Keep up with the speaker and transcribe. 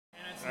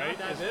right? Not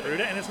that It's bitter.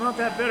 brewed, and it's not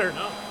that bitter.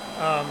 No.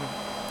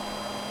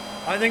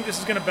 I think this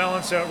is going to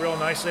balance out real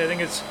nicely. I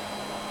think it's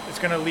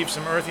going to leave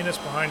some earthiness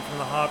behind from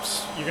the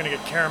hops. You're going to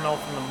get caramel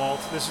from the malt.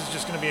 This is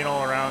just going to be an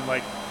all-around,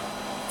 like,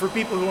 for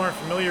people who aren't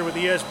familiar with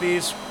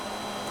ESBs,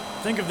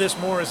 think of this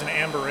more as an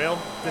amber ale.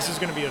 This is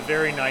going to be a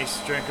very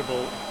nice,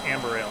 drinkable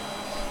amber ale.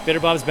 Bitter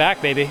Bob's back,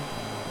 baby.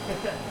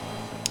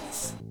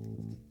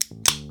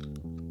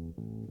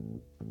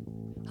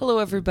 Hello,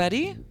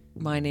 everybody.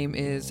 My name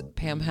is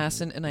Pam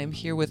Hassan, and I'm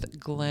here with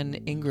Glenn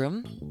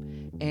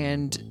Ingram.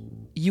 And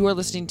you are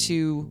listening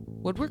to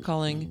what we're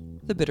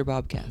calling the Bitter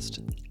Bobcast.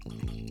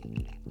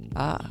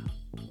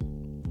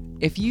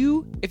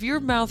 If your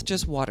mouth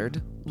just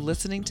watered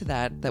listening to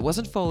that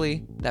wasn't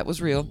Foley, that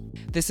was real.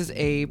 This is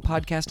a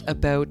podcast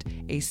about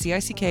a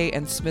CICK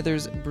and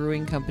Smithers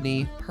Brewing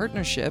Company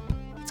partnership.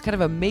 It's kind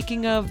of a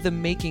making of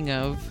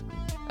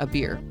a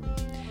beer.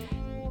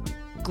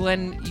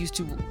 Glenn used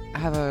to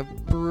have a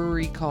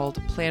brewery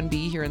called Plan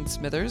B here in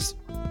Smithers.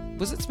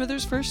 Was it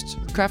Smithers first?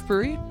 Craft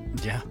brewery?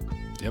 Yeah.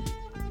 Yep.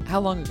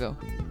 How long ago?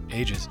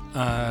 Ages.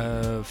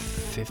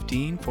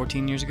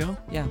 14 years ago.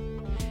 Yeah.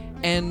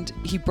 And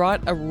he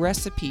brought a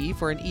recipe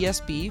for an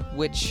ESB,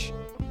 which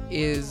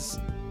is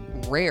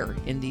rare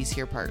in these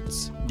here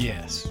parts.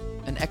 Yes.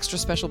 An extra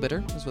special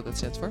bitter is what that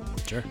stands for.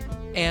 Sure.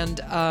 And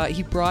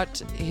he brought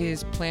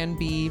his Plan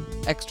B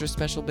extra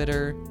special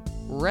bitter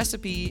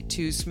recipe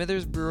to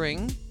Smithers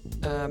Brewing,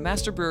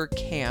 master brewer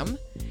Cam,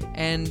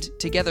 and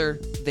together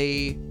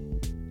they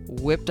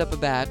whipped up a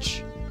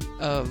batch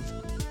of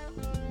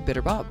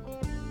Bitter Bob.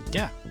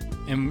 Yeah.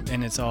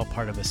 And it's all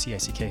part of a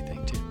CICK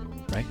thing too,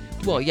 right?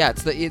 Well, yeah,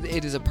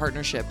 it is a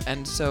partnership,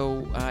 and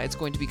so it's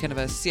going to be kind of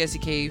a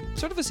CICK,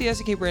 sort of a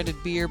CICK branded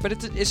beer, but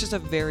it's just a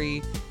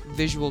very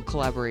visual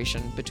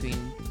collaboration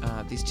between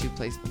these two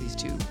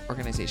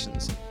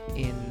organizations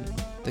in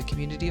the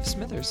community of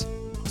Smithers.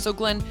 So,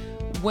 Glenn,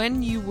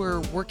 when you were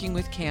working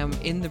with Cam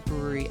in the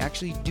brewery,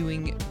 actually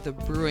doing the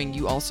brewing,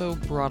 you also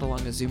brought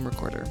along a Zoom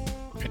recorder.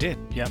 I did.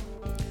 Yep.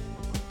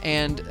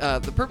 And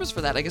the purpose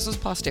for that, I guess, was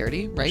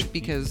posterity, right?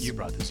 Because you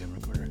brought the Zoom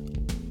recorder.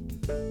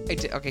 I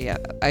did. Okay, yeah.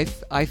 I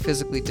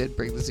physically did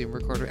bring the Zoom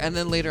recorder, and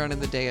then later on in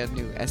the day, a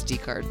new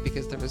SD card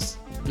because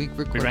we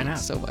recorded ran out.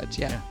 so much.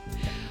 Yeah.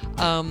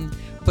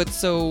 But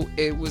so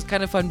it was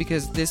kind of fun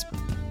because this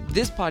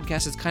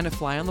podcast is kind of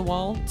fly on the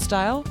wall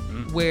style,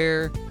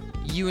 where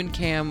you and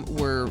Cam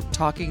were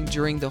talking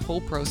during the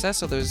whole process.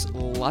 So there's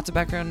lots of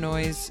background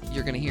noise.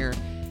 You're gonna hear,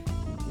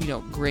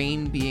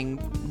 grain being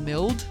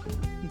milled.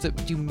 Do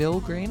you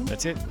mill grain?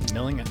 That's it.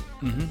 Milling it.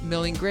 Mm-hmm.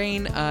 Milling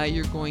grain.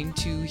 You're going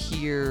to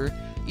hear,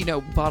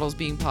 bottles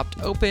being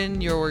popped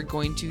open. You're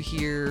going to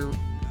hear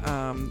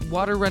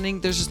water running.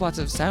 There's just lots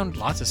of sound.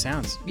 Lots of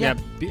sounds. Yeah.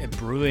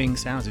 Brewing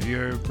sounds. If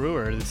you're a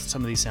brewer,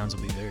 some of these sounds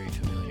will be very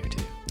familiar to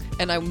you.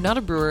 And I'm not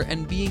a brewer,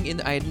 and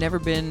I had never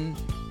been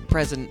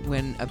present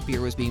when a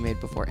beer was being made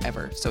before,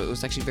 ever. So it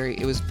was actually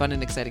it was fun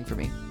and exciting for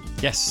me.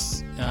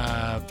 Yes.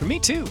 For me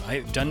too.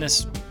 I've done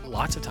this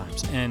lots of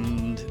times,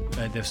 and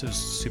this was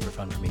super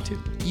fun for me too.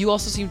 You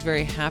also seemed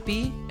very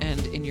happy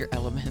and in your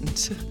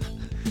element.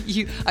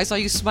 I saw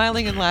you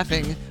smiling and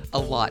laughing a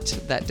lot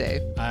that day.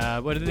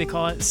 What do they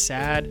call it? A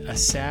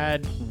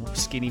sad,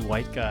 skinny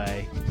white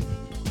guy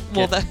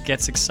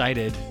gets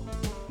excited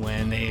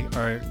when they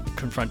are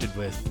confronted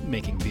with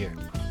making beer.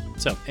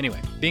 So anyway,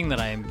 being that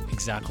I'm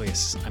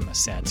a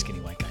sad,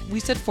 skinny white guy. We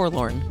said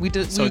forlorn. We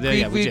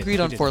agreed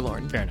on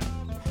forlorn. Fair enough.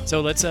 So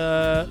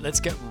let's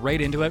get right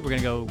into it. We're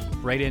gonna go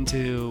right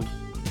into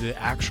the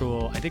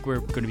actual. I think we're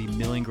going to be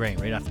milling grain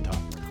right off the top.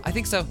 I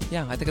think so.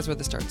 Yeah, I think that's where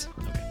this starts.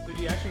 Okay. Did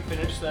you actually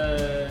finish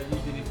the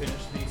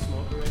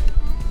smoke already?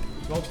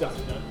 Smoke's done.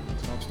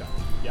 Smoke's done.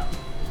 Yeah.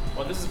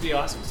 Well, this would be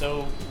awesome.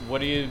 So,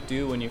 what do you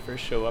do when you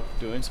first show up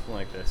doing something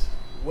like this?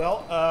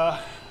 Well,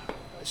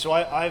 so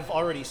I've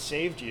already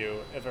saved you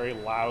a very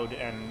loud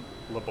and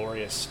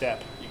laborious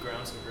step. You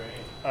ground some grain.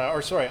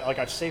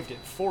 I've saved it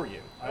for you.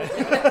 Oh,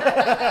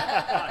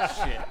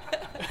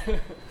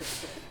 shit.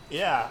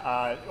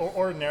 Yeah,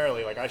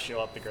 ordinarily, I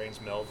show up, the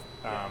grain's milled.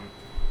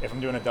 If I'm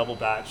doing a double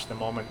batch, the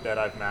moment that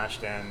I've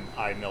mashed in,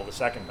 I mill the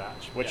second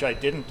batch, which I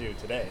didn't do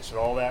today. So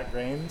all that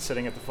grain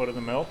sitting at the foot of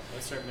the mill.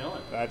 Let's start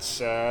milling. That's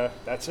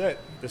it.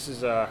 This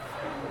is,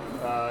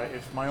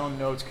 if my own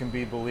notes can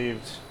be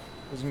believed,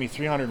 this is going to be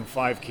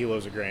 305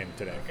 kilos of grain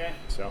today. Okay.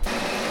 So.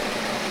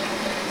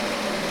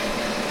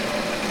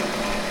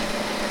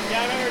 Yeah,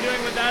 I remember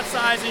doing with that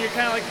size, and you're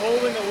kind of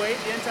holding the weight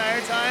the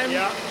entire time.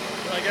 Yeah.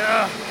 You're like,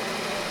 ugh.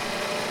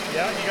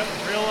 Yeah, you got the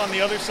drill on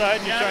the other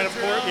side, and you're trying to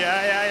pour it.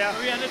 Yeah.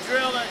 We had a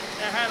drill that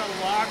had a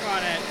lock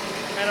on it,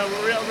 and a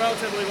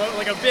relatively low,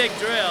 a big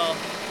drill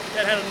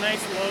that had a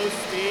nice low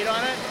speed on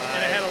it, and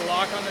it had a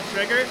lock on the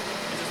trigger.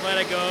 You just let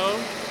it go.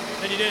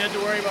 Then you didn't have to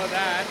worry about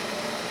that.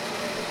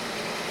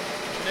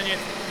 And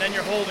then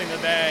you're holding the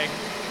bag,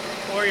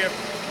 or you're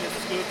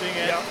scooping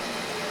it. Yep.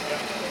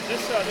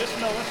 This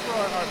mill, that's for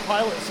our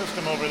pilot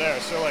system over there.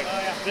 So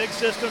big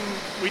system,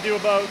 we do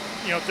about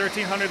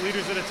 1,300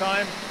 liters at a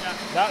time. Yeah.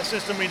 That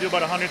system we do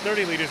about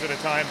 130 liters at a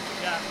time.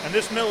 Yeah. And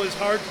this mill is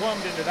hard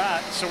plumbed into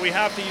that, so we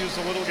have to use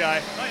the little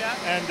guy. Oh yeah.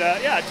 And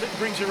it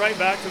brings you right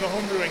back to the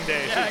homebrewing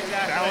days. Yeah,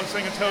 exactly.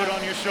 Balancing a toad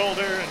on your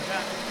shoulder and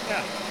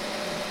Yeah,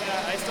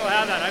 I still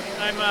have that.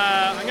 I'm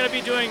going to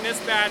be doing this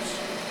batch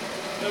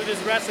of this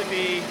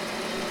recipe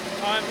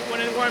when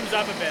it warms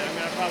up a bit. I'm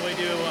going to probably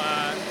do,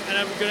 and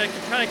I'm going to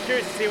kind of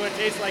curious to see what it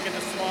tastes like in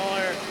the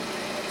smaller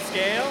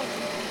scale.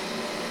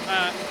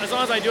 As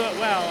long as I do it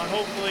well, and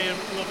hopefully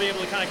we'll be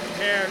able to kind of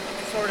compare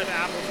sort of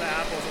apples to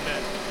apples a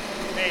bit.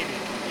 Maybe.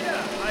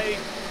 Yeah,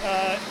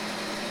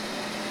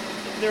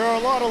 there are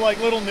a lot of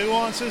little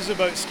nuances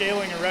about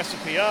scaling a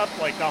recipe up,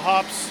 like the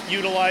hops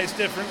utilized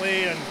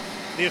differently and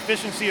the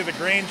efficiency of the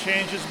grain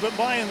changes, but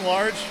by and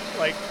large,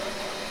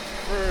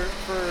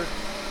 for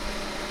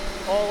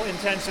all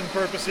intents and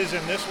purposes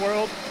in this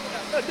world,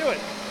 do it.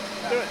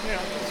 Do it. Let's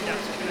see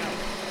what's going out.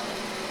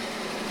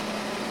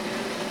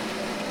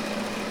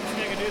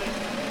 See if I can do this.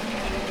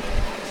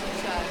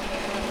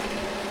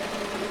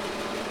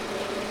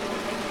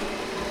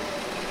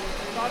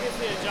 There's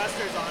obviously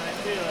adjusters on it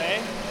too,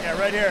 eh? Yeah,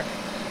 right here.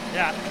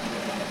 Yeah.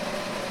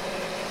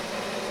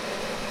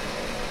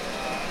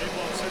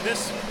 So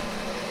this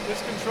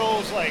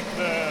controls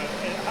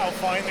how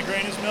fine the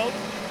grain is milled,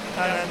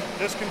 and then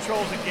this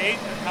controls the gate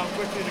and how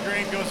quickly the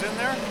grain goes in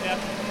there. Yeah.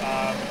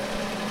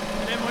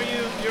 And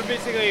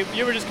then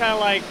you were just kind of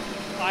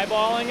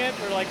eyeballing it,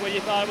 or what you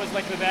thought was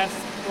the best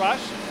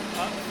crush?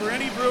 For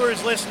any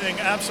brewers listening,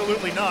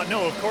 absolutely not.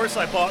 No, of course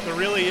I bought the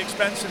really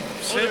expensive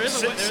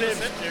sieves.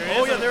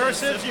 There are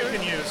sieves you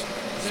can use.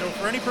 So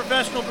for any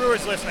professional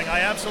brewers listening,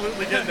 I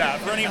absolutely did that.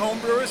 For any home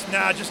brewers,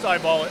 just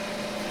eyeball it.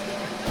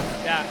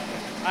 Yeah.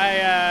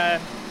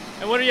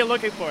 And what are you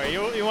looking for?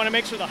 You want to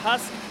make sure the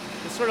husk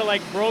is sort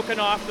of broken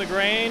off the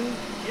grain,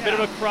 a bit of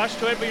a crush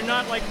to it, but you're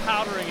not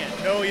powdering it.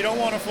 No, you don't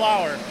want a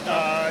flour.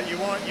 No. You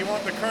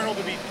want the kernel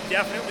to be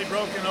definitely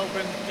broken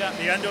open,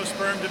 the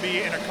endosperm to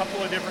be in a couple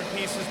of different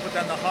pieces, but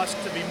then the husk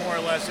to be more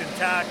or less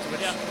intact,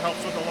 which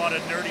helps with a lot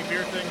of nerdy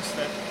beer things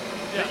that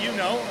you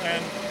know.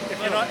 And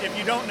if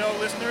you don't know,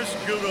 listeners,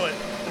 Google it.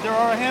 There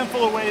are a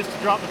handful of ways to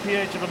drop the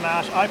pH of a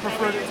mash. I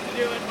prefer to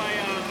do it by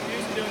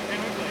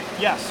chemically.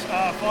 Yes,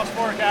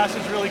 phosphoric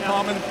acid is really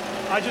common.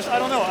 I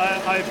don't know.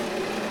 I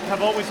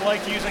have always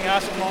liked using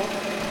acid malt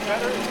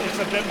better. It's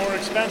a bit more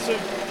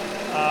expensive,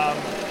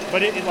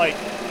 but it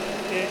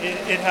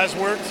has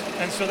worked.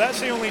 And so that's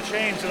the only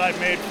change that I've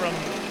made from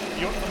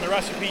the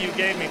recipe you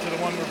gave me to the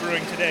one we're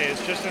brewing today.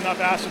 It's just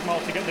enough acid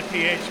malt to get the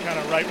pH kind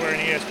of right where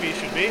an ESB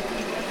should be.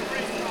 That's a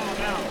pretty small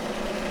amount.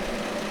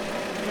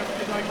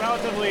 It's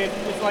relatively,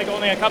 it's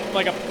only a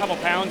couple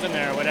pounds in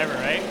there or whatever,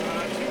 right?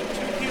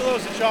 2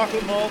 kilos of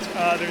chocolate malt.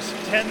 There's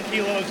 10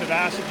 kilos of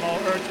acid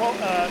malt, or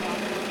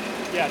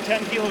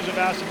 10 kilos of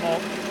acid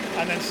malt,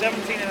 and then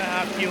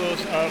 17.5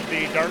 kilos of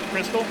the dark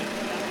crystal.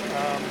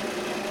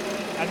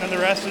 And then the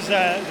rest is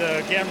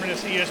the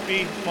gambrinus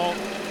ESB malt.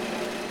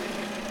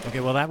 Okay,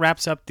 well that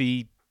wraps up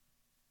the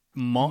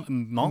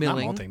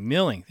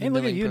milling. Hey,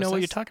 look at you, know what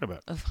you're talking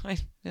about. I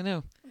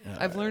know.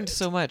 I've learned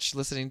so much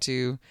listening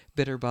to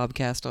Bitter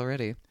Bobcast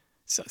already.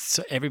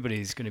 So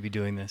everybody's going to be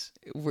doing this.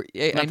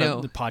 I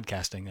know the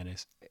podcasting, that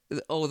is.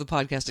 Oh, the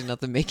podcasting,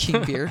 not the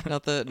making beer,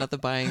 not the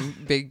buying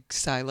big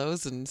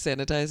silos and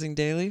sanitizing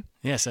daily.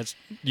 Yes,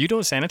 you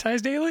don't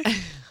sanitize daily?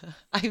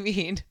 I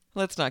mean,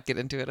 let's not get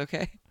into it,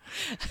 okay?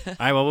 All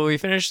right, well, we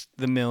finished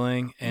the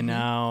milling, and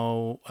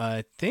now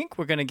I think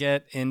we're going to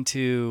get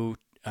into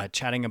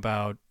chatting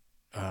about,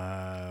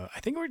 I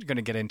think we're going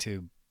to get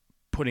into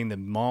putting the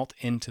malt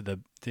into the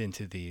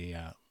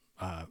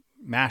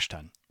mash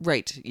tun.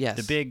 Right, yes.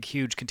 The big,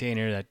 huge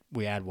container that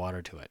we add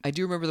water to it. I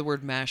do remember the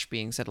word mash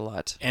being said a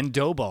lot. And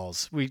dough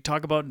balls. We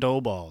talk about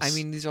dough balls. I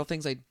mean, these are all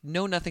things I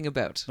know nothing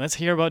about. Let's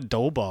hear about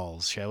dough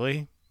balls, shall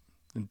we?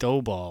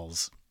 Dough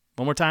balls.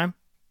 One more time?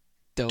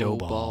 Dough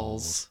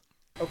balls.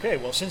 Okay,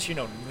 well, since you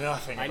know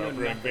nothing about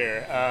brewing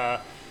beer,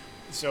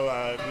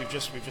 so we've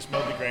just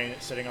milled the grain.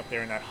 It's sitting up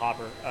there in that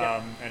hopper,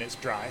 and it's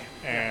dry.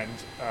 And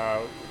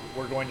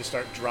we're going to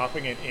start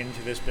dropping it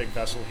into this big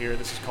vessel here.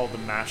 This is called the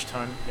mash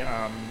tun.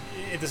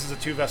 This is a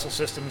 2-vessel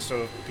system,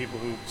 so people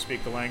who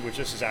speak the language,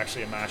 this is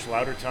actually a mash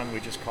lauter tun.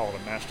 We just call it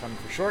a mash tun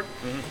for short.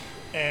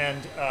 Mm-hmm.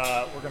 And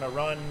we're going to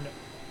run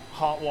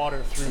hot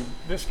water through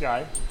this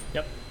guy.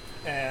 Yep.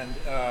 And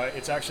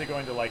it's actually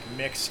going to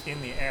mix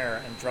in the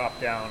air and drop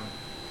down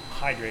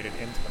hydrated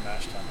into the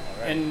mash tun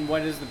already. And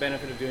what is the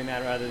benefit of doing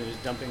that rather than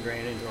just dumping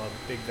grain into a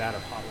big vat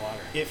of hot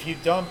water? If you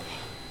dump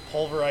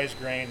pulverized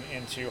grain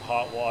into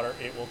hot water,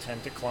 it will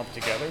tend to clump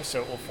together,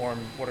 so it will form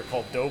what are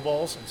called dough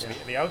balls. And so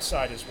the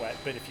outside is wet,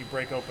 but if you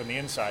break open the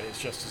inside, it's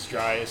just as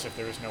dry as if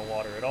there was no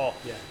water at all.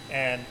 Yeah.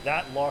 And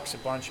that locks a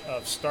bunch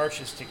of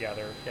starches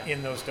together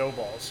in those dough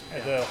balls.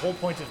 And the whole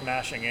point of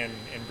mashing in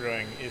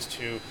brewing is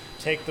to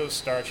take those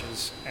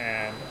starches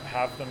and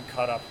have them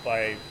cut up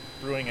by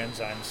brewing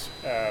enzymes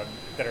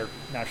that are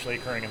naturally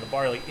occurring in the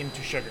barley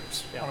into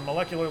sugars. Yeah. On a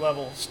molecular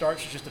level,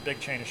 starch is just a big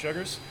chain of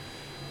sugars.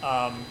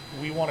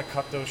 We want to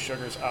cut those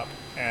sugars up,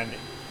 and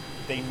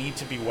they need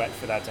to be wet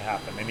for that to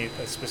happen. They need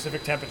a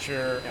specific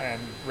temperature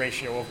and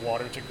ratio of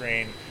water to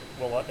grain.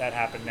 We'll let that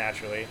happen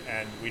naturally,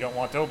 and we don't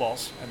want dough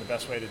balls. And the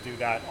best way to do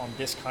that on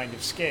this kind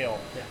of scale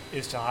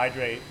is to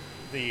hydrate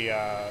the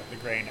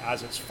grain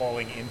as it's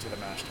falling into the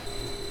mash tun.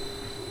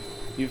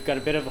 You've got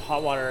a bit of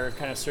hot water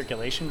kind of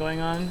circulation going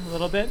on a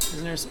little bit,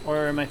 isn't there?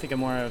 Or am I thinking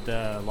more of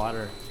the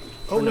water?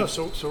 Oh no!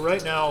 So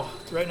right now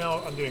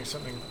I'm doing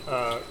something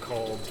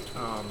called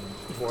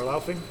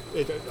Vorlaufing.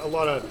 A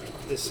lot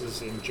of this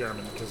is in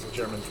German because the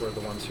Germans were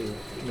the ones who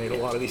made a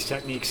lot of these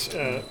techniques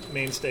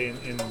mainstay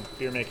in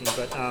beer making.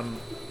 But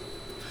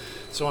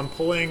so I'm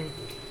pulling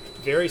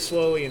very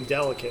slowly and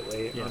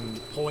delicately. Yeah. I'm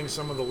pulling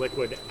some of the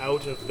liquid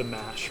out of the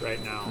mash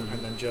right now, and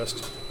then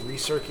just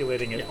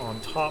recirculating it on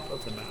top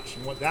of the mash.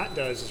 And what that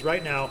does is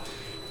right now,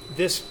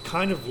 this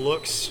kind of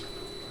looks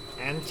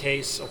and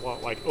tastes a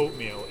lot like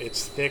oatmeal.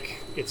 It's thick,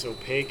 it's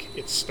opaque,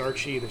 it's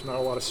starchy, there's not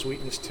a lot of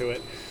sweetness to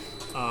it.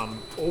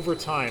 Over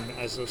time,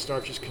 as those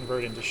starches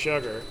convert into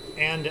sugar,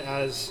 and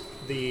as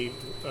the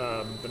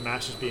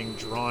mash is being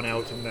drawn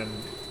out and then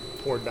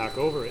poured back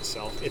over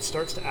itself, it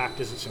starts to act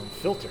as its own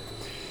filter.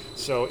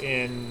 So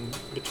in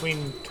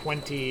between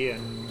 20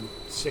 and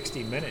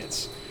 60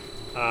 minutes,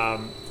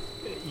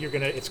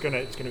 it's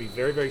gonna be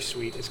very, very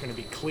sweet. It's gonna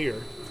be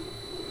clear.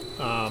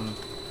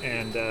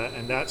 And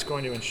that's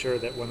going to ensure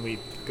that when we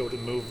go to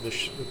move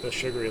the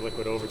sugary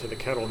liquid over to the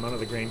kettle, none of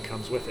the grain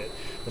comes with it.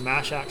 The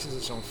mash acts as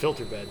its own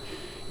filter bed.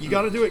 You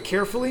got to do it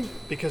carefully,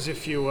 because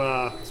if you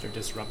Start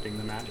disrupting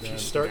the mash. if you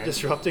start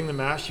disrupting the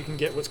mash, you can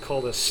get what's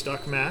called a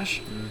stuck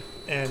mash,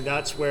 and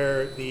that's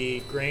where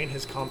the grain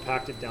has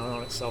compacted down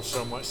on itself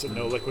so much that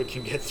no liquid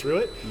can get through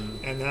it,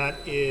 and that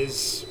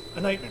is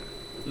a nightmare.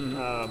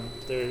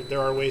 There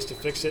are ways to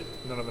fix it.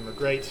 None of them are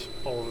great.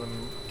 All of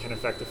them can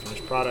affect the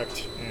finished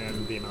product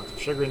and the amount of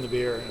sugar in the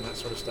beer and that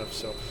sort of stuff.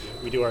 So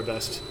we do our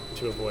best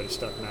to avoid a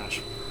stuck mash.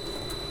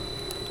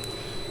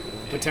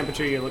 What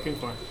temperature are you looking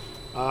for?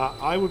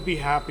 I would be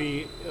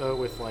happy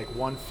with like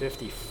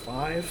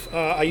 155.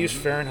 I use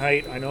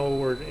Fahrenheit. I know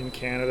we're in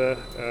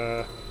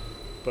Canada,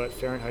 but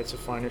Fahrenheit's a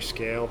finer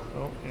scale.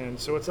 And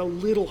so it's a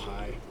little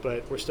high,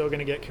 but we're still going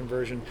to get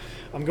conversion.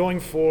 I'm going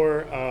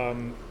for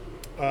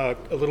a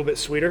little bit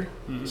sweeter.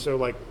 So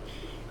like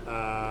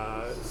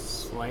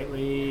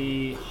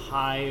Slightly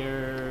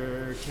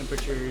higher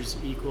temperatures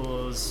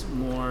equals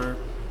more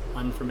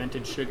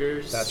unfermented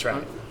sugars. That's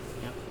right.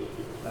 Yep.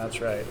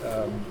 That's right.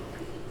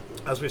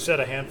 As we've said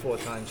a handful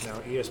of times now,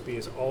 ESB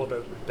is all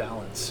about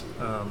balance.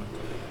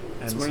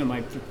 That's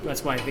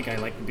that's why I think I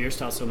like the beer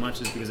style so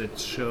much, is because it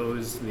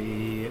shows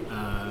the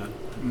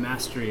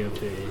mastery of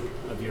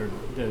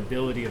the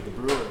ability of the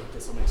brewer to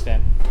some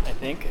extent, I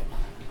think.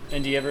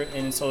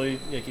 And so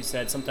like you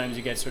said, sometimes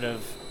you get sort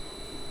of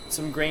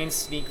some grains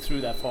sneak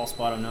through that false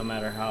bottom no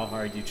matter how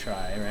hard you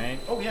try, right?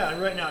 Oh yeah,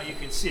 and right now you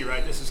can see,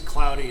 right, this is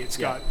cloudy. It's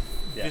got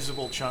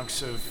visible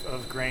chunks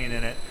of grain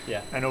in it.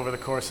 Yeah. And over the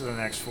course of the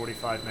next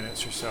 45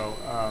 minutes or so,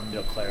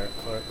 it'll clear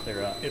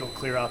up. It'll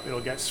clear up. It'll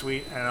get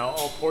sweet, and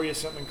I'll pour you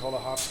something called a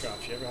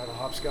hopscotch. You ever had a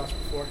hopscotch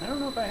before? I don't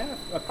know if I have.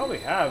 I probably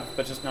have,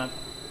 but just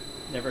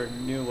never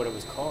knew what it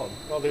was called.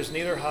 Well, there's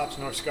neither hops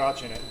nor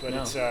scotch in it, but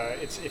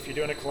it's if you're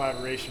doing a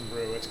collaboration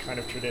brew, it's kind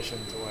of tradition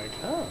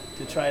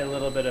to try a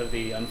little bit of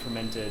the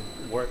unfermented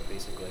wort,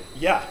 basically.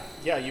 Yeah,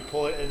 you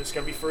pull it, and it's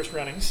gonna be first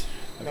runnings.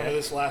 None of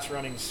this last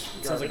runnings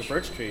garbage. Sounds like a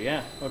birch tree,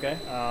 yeah. Okay.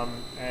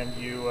 And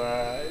you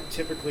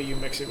typically you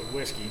mix it with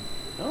whiskey.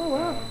 Oh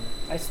wow!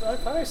 I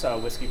thought I saw a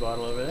whiskey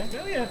bottle over there.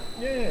 Oh yeah.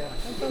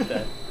 I thought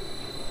that.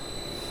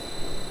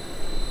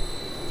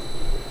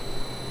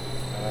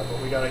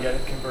 But we got to get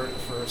it converted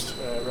first.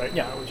 Right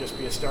now, it would just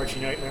be a starchy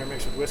nightmare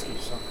mixed with whiskey.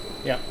 So.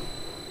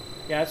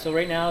 Yeah. So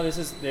right now,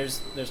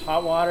 there's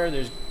hot water,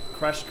 there's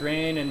crushed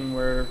grain, and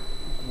we're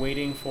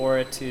waiting for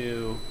it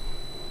to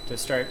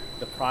start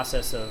the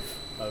process of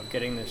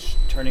getting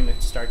turning the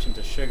starch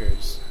into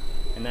sugars,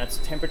 and that's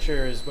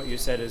temperature is what you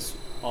said is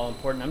all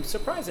important. I'm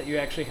surprised that you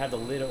actually had the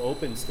lid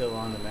open still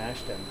on the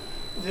mash tun.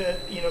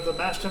 The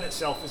mash tun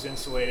itself is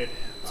insulated.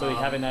 So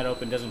having that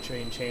open doesn't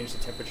change the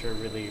temperature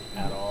really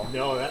at all?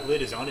 No, that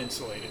lid is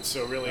uninsulated,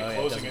 so really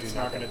closing it's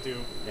not going to do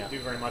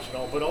very much at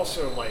all. But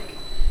also, like,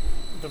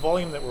 the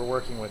volume that we're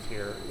working with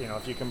here,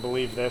 if you can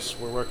believe this,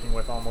 we're working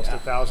with almost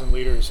 1,000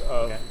 liters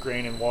of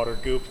grain and water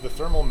goop. The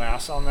thermal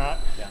mass on that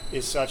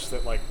is such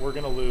that, like, we're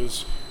going to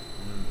lose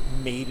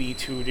maybe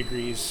 2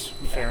 degrees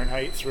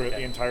Fahrenheit throughout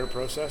the entire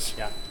process.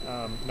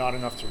 Not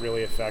enough to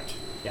really affect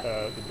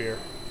the beer.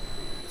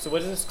 So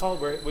what is this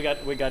called? We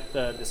got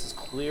this is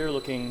clear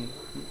looking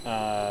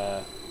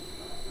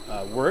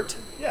wort.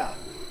 Yeah.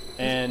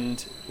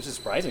 And which is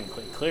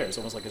surprisingly clear. It's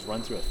almost like it's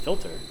run through a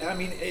filter. I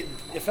mean,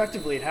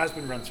 effectively it has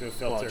been run through a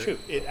filter. Well, true.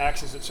 It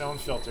acts as its own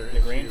filter.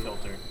 The grain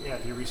filter. Yeah,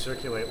 if you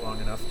recirculate long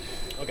enough.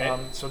 Okay.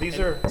 So these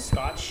are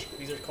Scotch.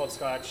 These are called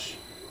Scotch.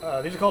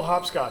 These are called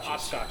hopscotches.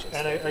 Hopscotches.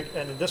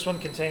 And this one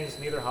contains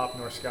neither hop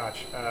nor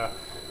scotch.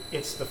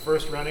 It's the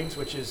first runnings,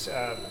 which is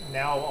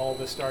now all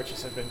the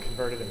starches have been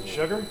converted into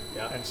sugar.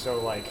 Yeah. And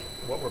so like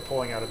what we're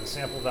pulling out of the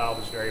sample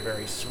valve is very,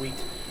 very sweet.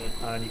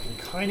 And you can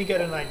kind of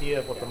get an idea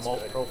of what the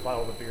malt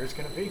profile of the beer is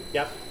going to be.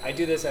 Yep. I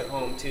do this at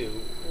home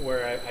too,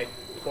 where I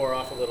pour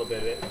off a little bit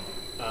of it,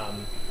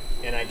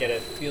 and I get a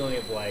feeling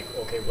of like,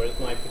 okay, where's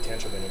my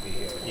potential going to be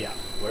here? Yeah.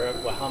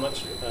 How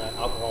much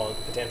alcohol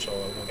potential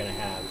am I going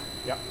to have?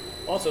 Yeah.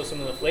 Also, some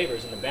of the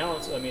flavors and the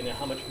balance. I mean,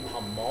 how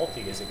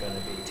malty is it going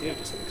to be too,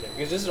 to some extent?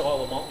 Because this is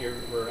all the malt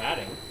we're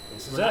adding.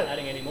 We're not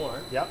adding any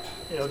more. Yep.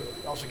 It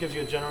also gives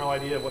you a general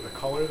idea of what the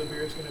color of the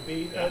beer is going to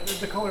be. Yeah.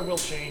 The color will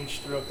change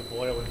throughout the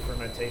boil and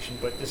fermentation,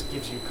 but this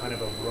gives you kind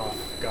of a rough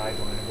guideline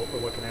of what we're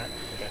looking at.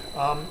 Okay.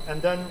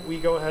 And then we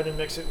go ahead and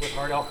mix it with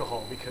hard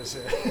alcohol because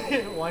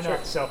why not?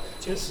 Sure. So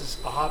this is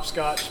a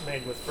hopscotch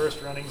made with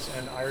first runnings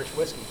and Irish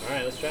whiskey. All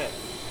right, let's try it.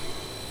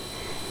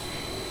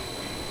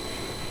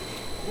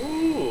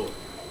 Ooh.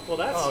 Well,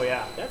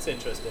 that's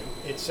interesting.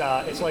 It's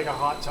like a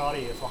hot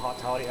toddy if a hot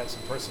toddy had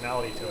some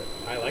personality to it.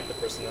 I like the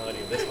personality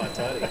of this hot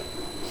toddy.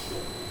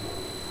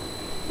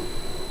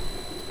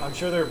 I'm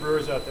sure there are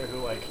brewers out there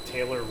who like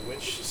tailor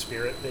which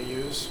spirit they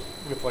use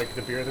with like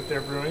the beer that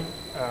they're brewing.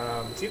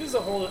 See, this is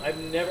a whole. I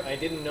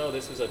didn't know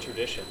this was a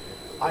tradition.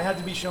 I had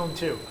to be shown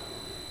too.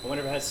 I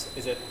wonder if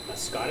is it a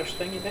Scottish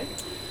thing, you think?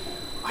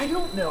 I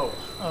don't know.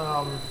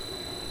 I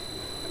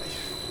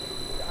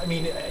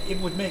mean, it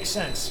would make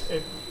sense.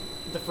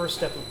 The first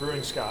step of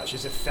brewing Scotch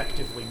is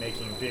effectively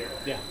making beer.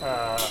 Yeah.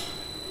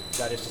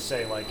 That is to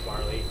say, like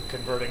barley,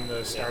 converting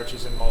the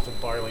starches and malted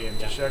barley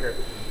into sugar.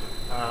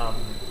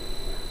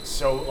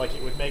 So, like,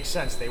 it would make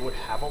sense. They would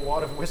have a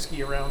lot of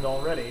whiskey around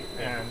already,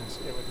 and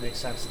it would make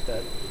sense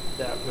that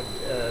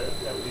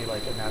would be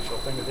like a natural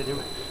thing that they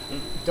do.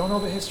 Don't know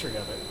the history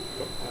of it.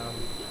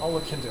 I'll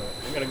look into it.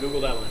 I'm gonna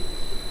Google that one.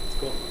 It's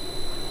cool.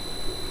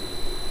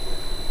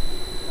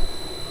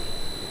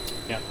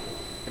 Yeah.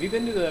 Have you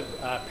been to the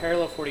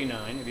Parallel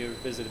 49? Have you ever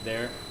visited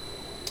there?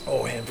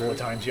 Oh, a handful of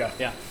times, yeah.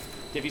 Yeah.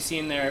 Have you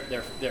seen their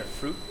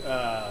fruit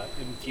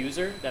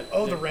infuser?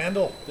 The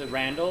Randall. The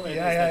Randall.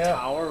 Yeah, the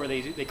tower where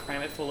they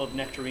cram it full of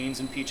nectarines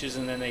and peaches,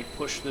 and then they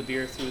push the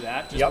beer through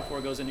that just before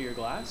it goes into your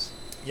glass.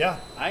 Yeah.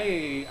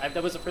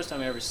 That was the first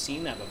time I ever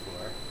seen that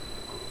before.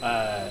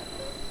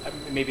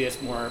 Maybe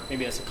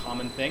that's a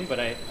common thing, but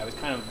I was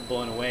kind of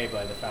blown away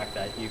by the fact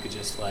that you could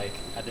just like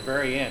at the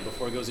very end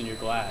before it goes in your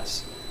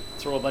glass,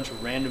 throw a bunch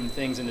of random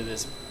things into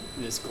this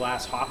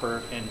glass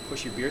hopper and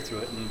push your beer through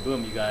it, and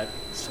boom, you got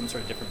some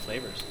sort of different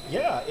flavors.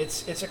 Yeah,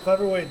 it's a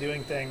clever way of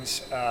doing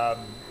things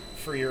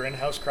for your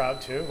in-house crowd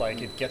too.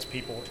 Like it gets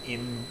people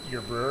in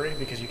your brewery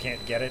because you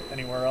can't get it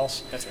anywhere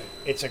else. That's right.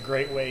 It's a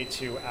great way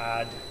to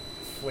add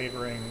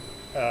flavoring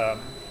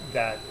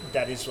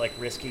that is like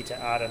risky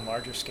to add on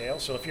larger scale.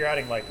 So if you're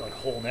adding like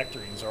whole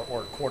nectarines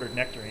or quartered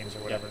nectarines or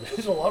whatever,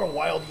 there's a lot of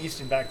wild yeast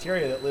and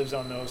bacteria that lives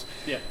on those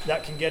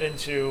that can get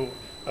into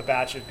a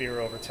batch of beer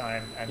over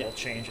time and will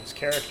change its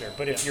character.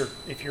 But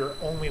if you're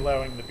only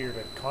allowing the beer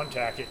to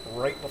contact it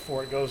right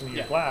before it goes into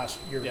your glass,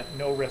 you're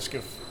no risk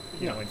of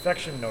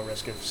infection, no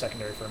risk of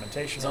secondary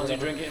fermentation. As long as you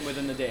drink it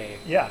within the day.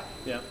 Yeah.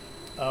 Yeah.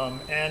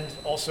 And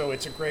also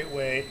it's a great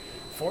way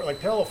for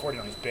like Parallel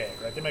 49 is big,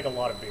 right? They make a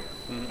lot of beer.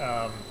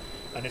 Mm-hmm.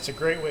 And it's a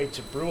great way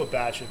to brew a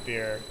batch of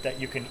beer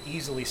that you can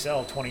easily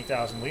sell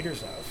 20,000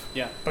 liters of.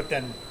 Yeah. But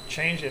then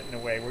change it in a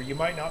way where you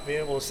might not be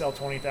able to sell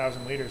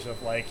 20,000 liters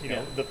of like,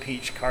 know, the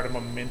peach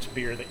cardamom mint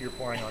beer that you're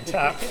pouring on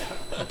tap.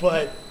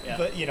 But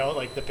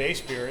like the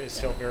base beer is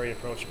still very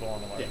approachable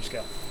on a larger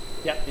scale.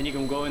 Yeah, and you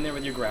can go in there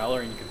with your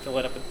growler and you can fill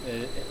it up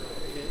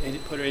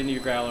and put it into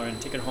your growler and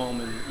take it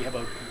home, and you have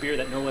a beer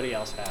that nobody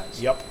else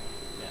has. Yep.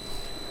 Yeah.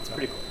 It's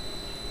pretty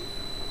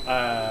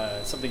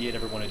cool. Something you'd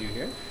ever want to do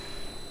here?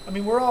 I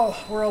mean, we're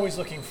always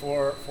looking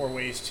for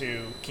ways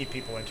to keep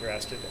people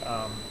interested.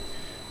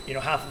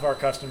 Half of our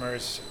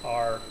customers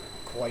are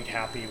quite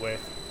happy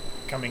with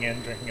coming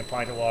in, drinking a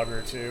pint of lager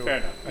or two. Fair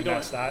enough. And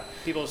that's that.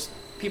 People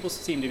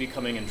seem to be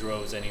coming in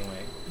droves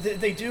anyway.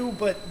 They do,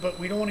 but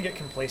we don't want to get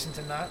complacent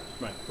in that.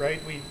 Right.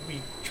 We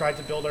tried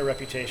to build our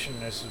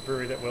reputation as a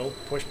brewery that will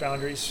push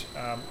boundaries,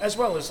 as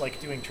well as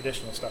like doing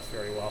traditional stuff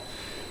very well.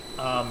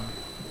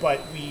 But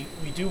we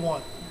do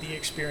want the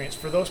experience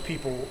for those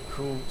people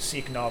who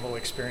seek novel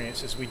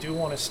experiences. We do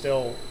want to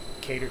still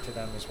cater to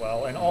them as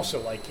well, and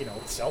also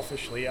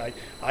selfishly, I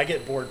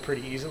get bored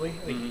pretty easily.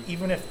 Like,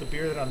 even if the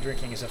beer that I'm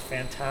drinking is a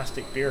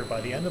fantastic beer, by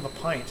the end of a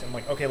pint, I'm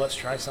like, okay, let's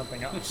try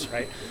something else,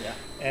 right?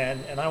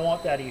 And I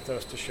want that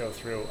ethos to show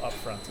through up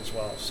front as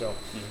well. So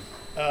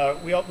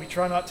we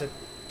try not to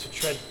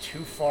tread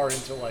too far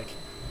into like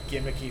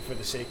gimmicky for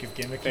the sake of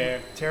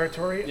gimmicky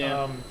territory.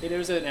 Yeah.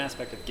 There's an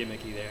aspect of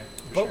gimmicky there.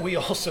 But we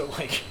also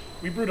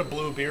we brewed a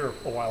blue beer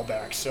a while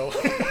back, so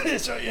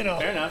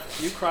Fair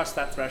enough. You crossed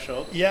that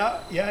threshold. Yeah.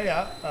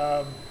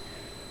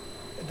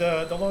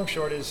 The long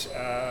short is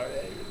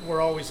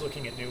we're always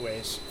looking at new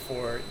ways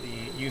for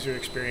the user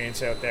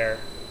experience out there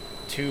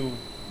to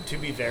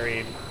be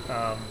varied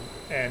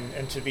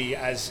and to be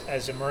as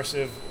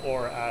immersive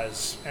or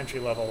as entry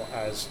level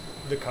as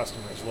the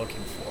customer is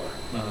looking for.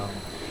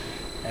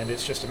 And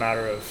it's just a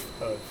matter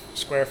of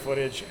square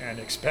footage and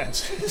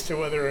expense as to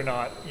whether or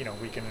not,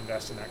 we can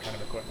invest in that kind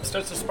of equipment.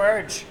 Starts to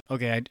sparge.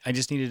 Okay, I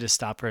just needed to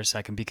stop for a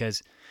second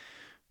because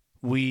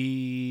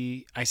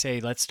I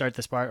say, let's start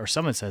the sparge, or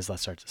someone says,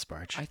 let's start the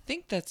sparge. I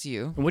think that's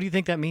you. What do you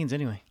think that means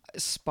anyway?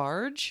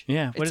 Sparge?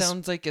 Yeah. It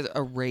sounds like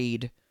a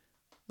raid.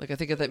 Like, I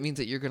think that means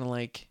that you're going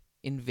to,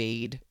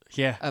 invade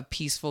a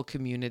peaceful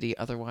community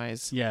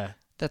otherwise. Yeah.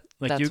 That's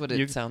what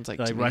it sounds like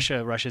to me.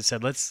 Russia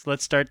said, let's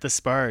start the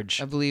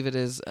sparge. I believe it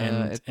is.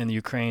 And the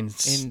Ukraine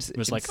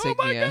was like, oh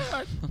my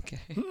God. Okay.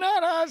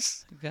 Not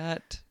us.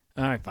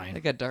 All right, fine.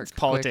 It got dark. It's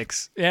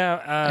politics. Quick.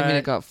 Yeah.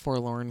 It got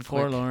forlorn.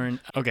 Forlorn.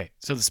 Okay,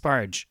 so the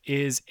sparge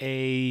is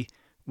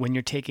when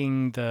you're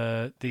taking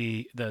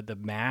the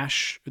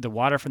mash, the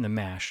water from the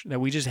mash that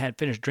we just had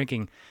finished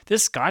drinking,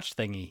 this scotch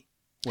thingy,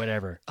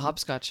 whatever.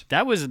 Hopscotch.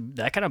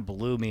 That kind of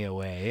blew me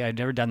away. I'd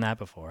never done that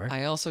before.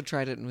 I also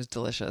tried it and it was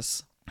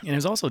delicious. And it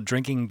was also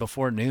drinking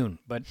before noon,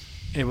 but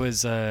it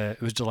was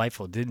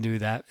delightful. Didn't do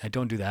that. I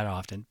don't do that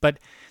often. But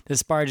the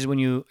sparge is when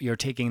you're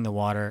taking the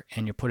water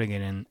and you're putting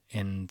it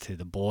into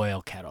the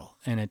boil kettle,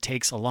 and it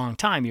takes a long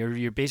time.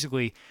 You're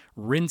basically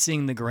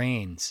rinsing the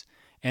grains,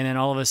 and then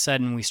all of a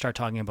sudden we start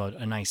talking about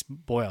a nice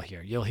boil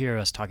here. You'll hear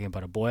us talking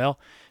about a boil.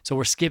 So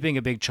we're skipping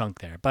a big chunk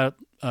there, but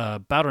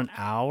about an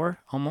hour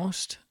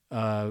almost,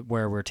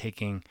 where we're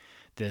taking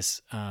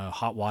this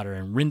hot water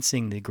and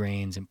rinsing the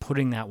grains and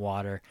putting that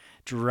water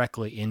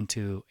directly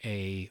into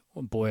a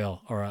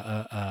boil, or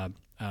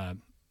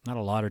not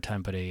a lauter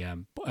tun, but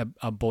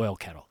a boil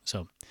kettle.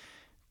 So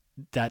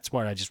that's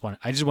what I just want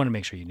to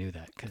make sure you knew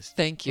that.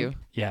 Thank you.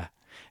 Yeah.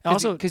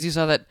 Also, because you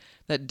saw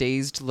that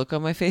dazed look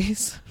on my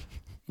face.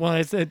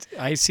 Well,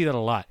 I see that a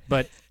lot,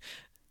 but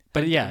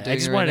yeah, I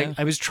just wanted.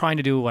 I was trying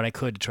to do what I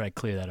could to try to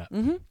clear that up.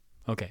 Mm-hmm.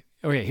 Okay.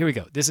 Here we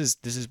go. This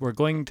is we're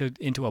going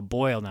into a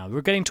boil now.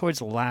 We're getting towards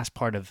the last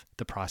part of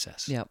the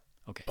process. Yep.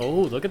 Okay. Oh,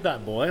 look at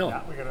that boil.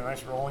 Yeah, we got a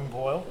nice rolling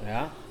boil.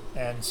 Yeah.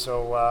 And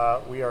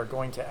so we are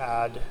going to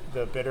add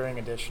the bittering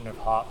addition of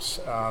hops.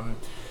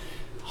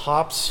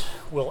 Hops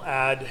will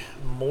add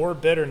more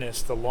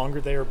bitterness the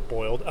longer they are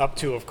boiled, up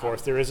to, of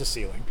course, there is a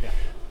ceiling.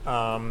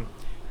 Yeah.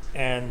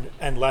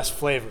 And less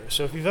flavor.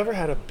 So if you've ever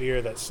had a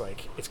beer that's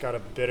like, it's got a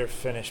bitter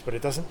finish, but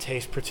it doesn't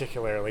taste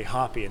particularly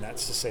hoppy, and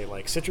that's to say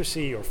like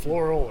citrusy or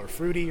floral or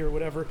fruity or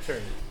whatever, sure.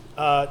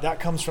 That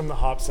comes from the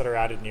hops that are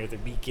added near the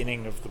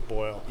beginning of the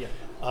boil. Yeah.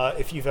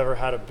 If you've ever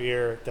had a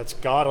beer that's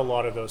got a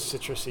lot of those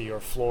citrusy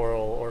or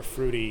floral or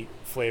fruity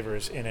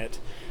flavors in it,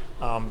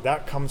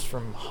 that comes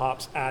from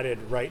hops added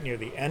right near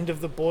the end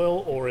of the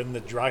boil or in the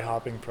dry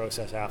hopping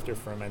process after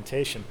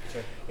fermentation.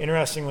 Sure.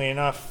 Interestingly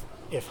enough,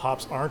 if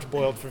hops aren't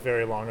boiled for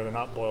very long or they're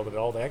not boiled at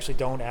all, they actually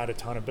don't add a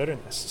ton of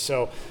bitterness.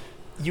 So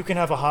you can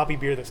have a hoppy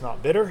beer that's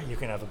not bitter. You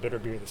can have a bitter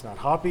beer that's not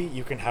hoppy.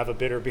 You can have a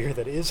bitter beer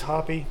that is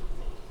hoppy.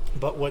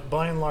 But what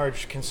by and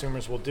large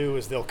consumers will do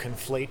is they'll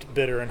conflate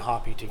bitter and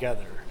hoppy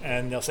together.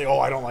 And they'll say,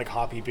 oh, I don't like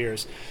hoppy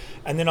beers.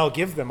 And then I'll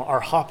give them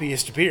our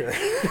hoppiest beer,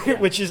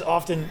 which is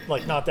often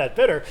like not that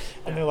bitter.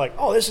 And they're like,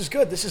 oh, this is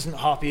good. This isn't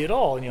hoppy at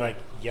all. And you're like,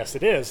 yes,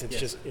 it is. It's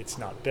just, it's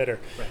not bitter.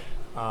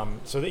 Right.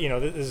 So that,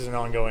 this is an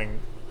ongoing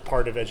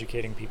part of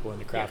educating people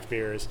into craft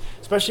beers,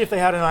 especially if they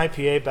had an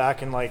IPA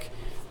back in like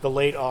the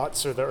late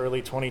aughts or the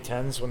early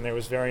 2010s when there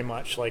was very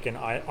much like an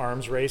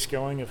arms race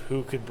going of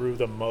who could brew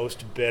the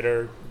most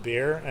bitter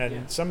beer.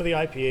 And some of the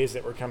IPAs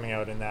that were coming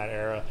out in that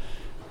era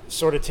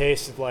sort of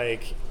tasted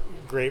like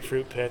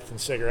grapefruit pith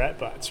and cigarette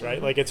butts, right?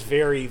 Mm-hmm. Like it's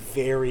very,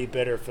 very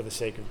bitter for the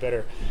sake of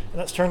bitter. And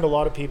that's turned a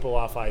lot of people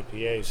off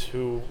IPAs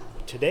who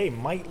today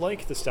might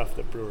like the stuff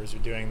that brewers are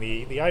doing.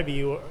 The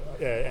IBU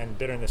and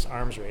bitterness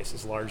arms race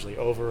is largely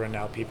over, and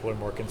now people are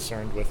more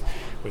concerned with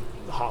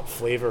hop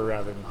flavor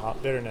rather than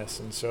hop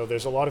bitterness. And so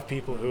there's a lot of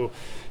people who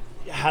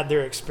had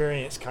their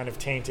experience kind of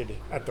tainted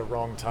at the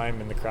wrong time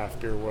in the craft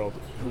beer world,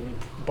 who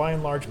by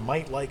and large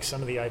might like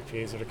some of the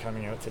IPAs that are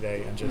coming out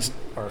today and just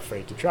are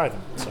afraid to try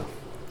them. So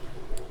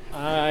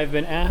I've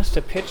been asked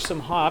to pitch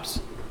some hops.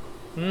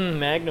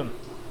 Magnum.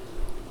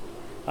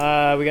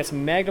 We got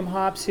some Magnum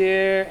hops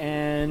here,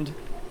 and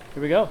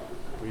here we go.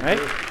 Right?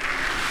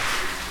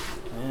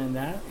 And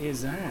that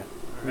is that.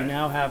 We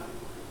now have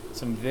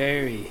some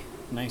very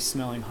nice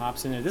smelling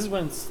hops in it. This is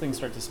when things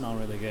start to smell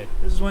really good.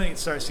 This is when it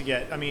starts to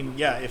get,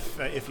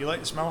 if you like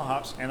the smell of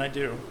hops, and I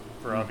do,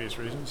 for obvious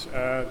reasons,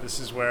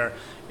 this is where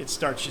it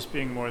starts just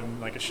being more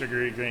than like a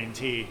sugary green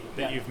tea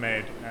that you've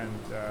made. And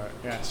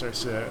it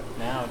starts to...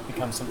 Now it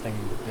becomes something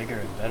bigger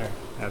and better.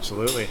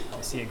 Absolutely.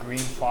 I see a green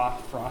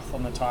froth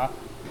on the top.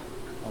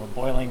 A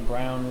boiling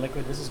brown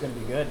liquid. This is going to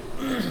be good.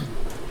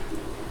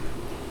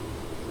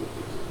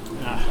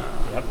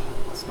 Yep.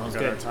 Smells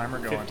good. Our timer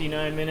going.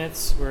 59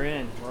 minutes. We're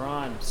in. We're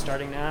on.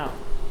 Starting now.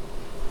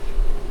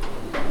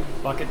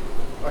 Bucket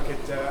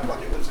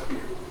lives up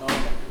here.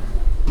 Okay.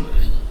 All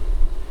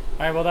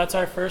right. Well, that's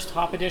our first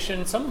hop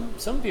addition.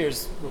 Some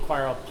beers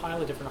require a pile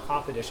of different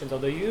hop additions.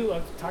 Although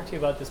I've talked to you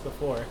about this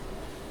before.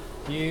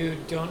 You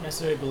don't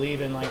necessarily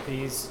believe in like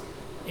these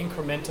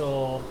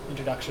incremental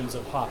introductions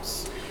of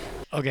hops.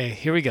 Okay,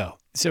 here we go.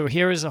 So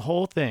here is a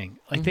whole thing.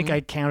 I think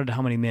I counted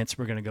how many minutes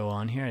we're going to go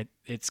on here.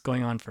 It's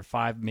going on for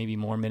 5, maybe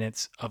more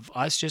minutes of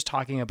us just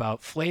talking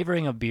about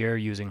flavoring of beer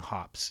using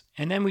hops.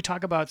 And then we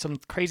talk about some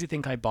crazy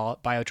thing called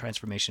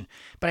biotransformation.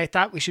 But I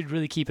thought we should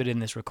really keep it in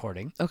this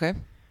recording. Okay.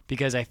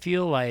 Because I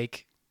feel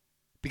like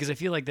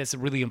that's a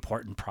really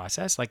important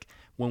process. Like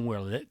when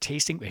we're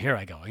tasting, here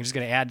I go. I'm just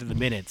going to add to the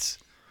minutes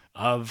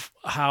of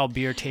how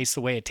beer tastes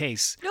the way it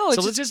tastes. No,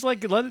 so let's just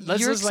like let's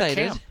you're just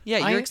excited. Like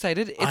yeah, you're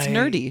excited. It's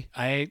nerdy.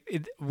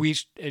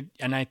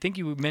 And I think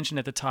you mentioned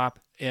at the top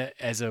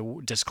as a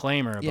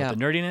disclaimer about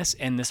the nerdiness,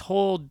 and this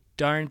whole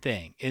darn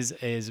thing is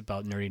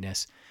about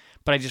nerdiness.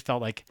 But I just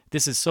felt like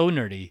this is so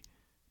nerdy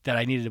that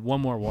I needed one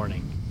more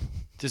warning,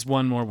 just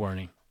one more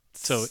warning.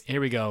 So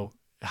here we go.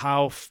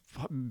 How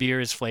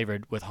beer is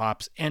flavored with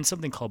hops and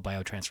something called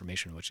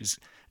biotransformation, which is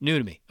new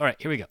to me. All right,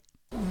 here we go.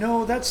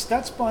 No,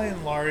 that's by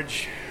and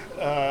large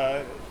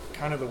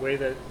kind of the way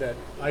that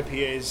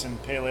IPAs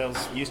and pale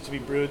ales used to be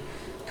brewed.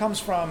 Comes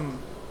from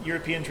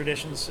European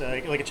traditions,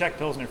 like a Czech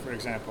Pilsner, for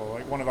example,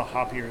 like one of the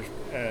hoppier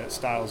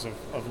styles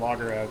of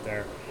lager out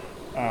there.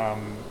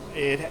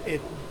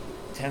 It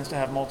tends to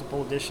have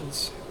multiple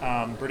additions.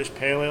 British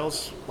pale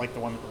ales, like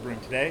the one that we're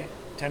brewing today,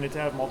 tended to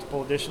have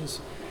multiple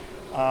additions.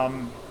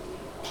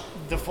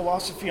 The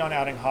philosophy on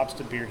adding hops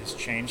to beer has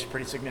changed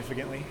pretty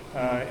significantly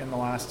in the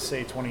last,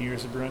 say, 20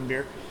 years of brewing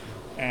beer.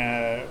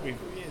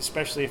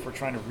 Especially if we're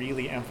trying to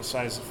really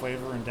emphasize the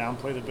flavor and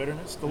downplay the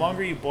bitterness. The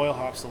longer you boil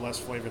hops, the less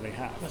flavor they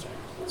have. That's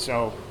right.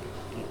 So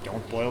you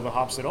don't boil the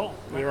hops at all.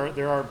 Right.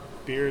 There are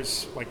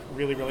beers, like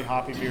really, really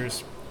hoppy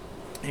beers,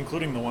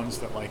 including the ones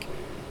that like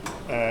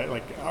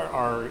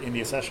our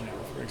India Session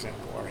Ale, for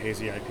example, our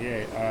hazy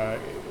IPA.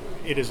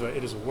 It is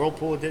a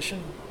Whirlpool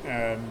edition.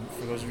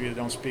 For those of you that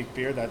don't speak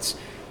beer, that's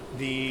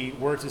the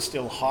wort is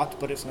still hot,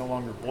 but it's no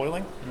longer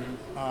boiling,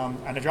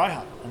 and a dry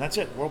hop, and that's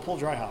it. Whirlpool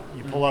dry hop.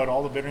 You pull out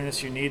all the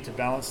bitterness you need to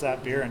balance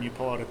that beer, and you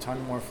pull out a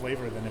ton more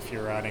flavor than if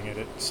you're adding it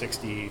at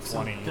 60, 20.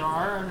 So there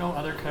are no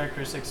other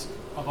characteristics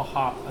of a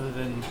hop other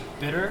than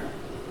bitter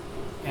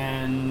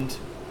and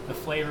the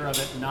flavor of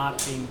it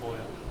not being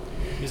boiled.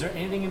 Is there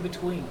anything in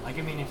between? Like,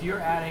 I mean, if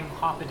you're adding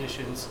hop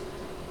additions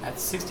at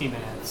 60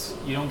 minutes,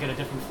 you don't get a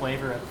different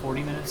flavor at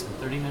 40 minutes and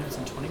 30 minutes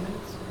and 20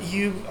 minutes?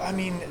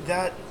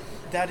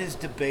 That is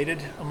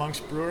debated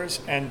amongst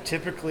brewers, and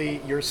typically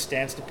your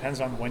stance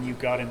depends on when you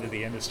got into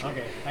the industry.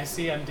 Okay, I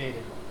see I'm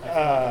dated. I feel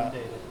like I'm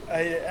dated.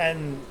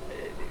 And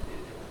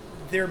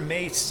there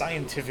may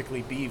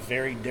scientifically be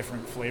very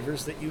different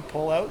flavors that you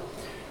pull out.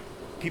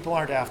 People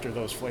aren't after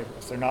those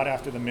flavors. They're not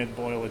after the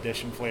mid-boil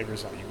addition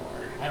flavors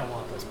anymore. I don't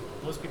want those.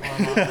 Those people are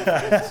not my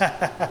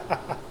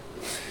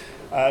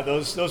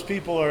friends. Those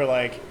people are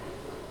like,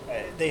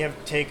 they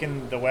have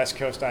taken the West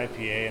Coast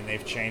IPA and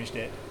they've changed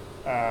it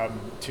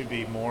to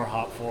be more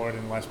hop forward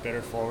and less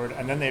bitter forward,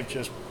 and then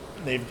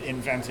they've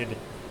invented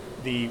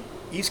the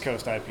East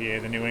Coast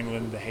IPA, the New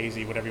England, the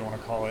hazy, whatever you want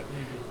to call it.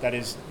 That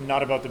is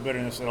not about the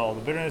bitterness at all.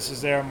 The bitterness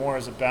is there more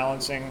as a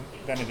balancing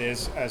than it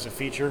is as a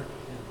feature,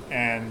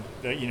 and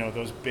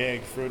those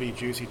big fruity,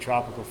 juicy,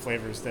 tropical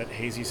flavors that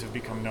hazies have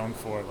become known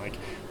for, like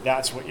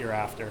that's what you're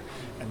after,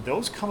 and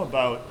those come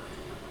about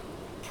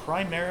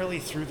primarily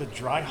through the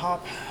dry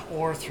hop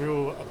or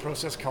through a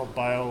process called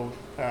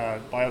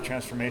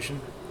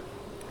biotransformation,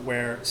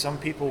 where some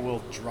people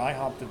will dry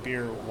hop the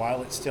beer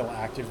while it's still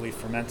actively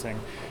fermenting,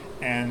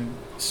 and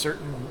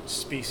certain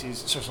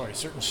strains,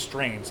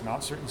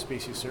 not certain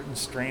species, certain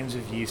strains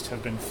of yeast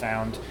have been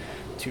found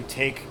to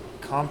take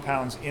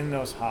compounds in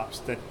those hops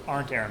that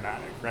aren't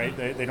aromatic, right?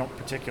 They don't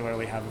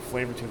particularly have a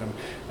flavor to them,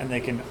 and they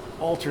can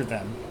alter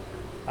them,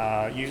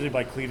 usually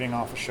by cleaving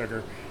off a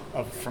sugar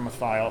from a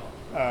thiol,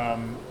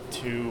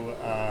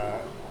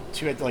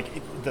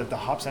 the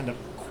hops end up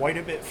quite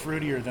a bit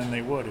fruitier than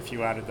they would if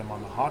you added them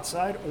on the hot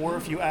side, or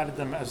if you added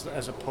them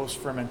as a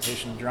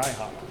post-fermentation dry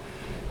hop.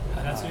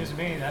 That's news to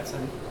me.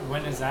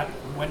 When was that?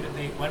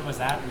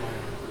 That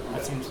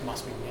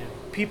must be new.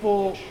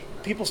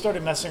 People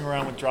started messing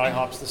around with dry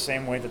hops the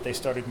same way that they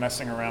started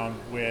messing around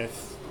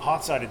with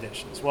hot side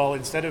additions. Well,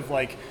 instead of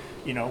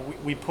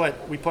we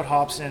put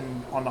hops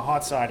in on the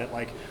hot side at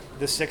like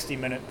the 60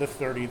 minute, the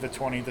 30, the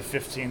 20, the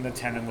 15, the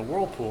 10 in the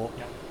Whirlpool.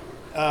 Yeah.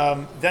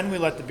 Then we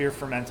let the beer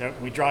ferment out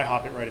and we dry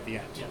hop it right at the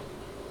end. Yeah.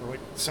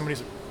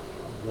 Somebody's like,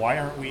 why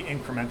aren't we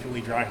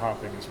incrementally dry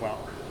hopping as well?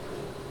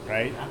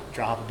 Right? Yeah.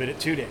 Dry hop a bit at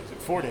 2 days,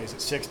 at 4 days,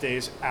 at 6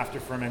 days after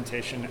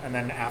fermentation, and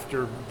then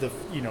after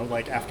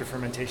after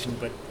fermentation,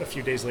 but a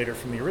few days later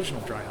from the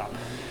original dry hop.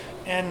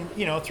 And,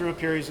 through a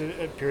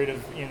period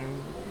of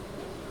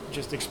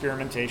just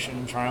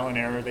experimentation, trial and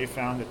error, they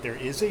found that there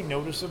is a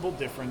noticeable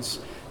difference,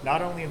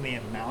 not only in the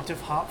amount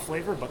of hop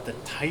flavor, but the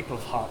type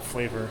of hop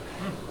flavor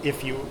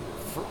if you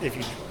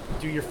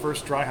do your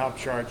first dry hop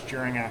charge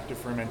during active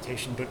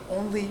fermentation, but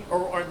only,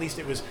 or at least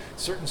it was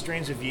certain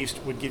strains of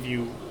yeast would give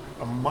you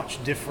a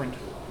much different,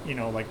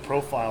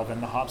 profile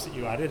than the hops that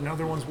you added, and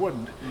other ones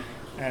wouldn't.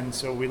 And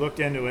so we looked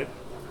into it.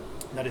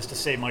 That is to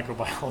say,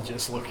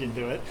 microbiologists look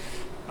into it.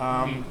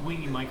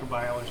 We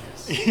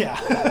microbiologists. Yeah.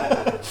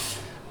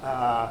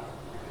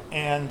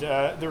 And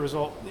the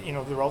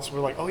results were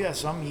like, oh yeah,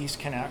 some yeast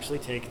can actually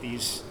take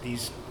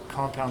these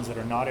compounds that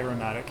are not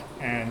aromatic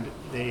and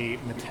they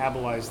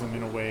metabolize them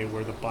in a way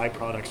where the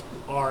byproducts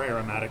are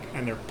aromatic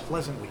and they're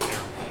pleasantly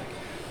aromatic.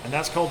 And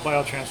that's called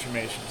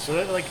biotransformation. So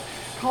that, like,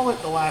 call it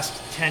the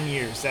last 10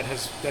 years that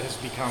has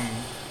become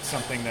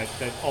something that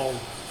all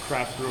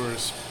craft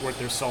brewers worth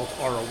their salt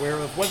are aware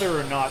of. Whether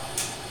or not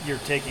you're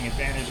taking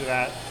advantage of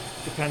that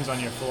depends on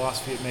your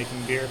philosophy of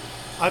making beer.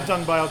 I've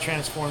done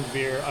biotransformed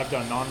beer. I've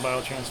done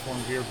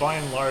non-biotransformed beer. By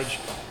and large,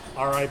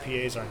 our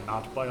IPAs are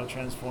not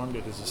biotransformed.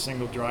 It is a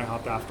single dry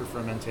hop after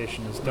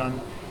fermentation is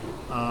done.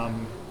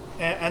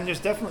 And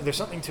there's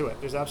something to it.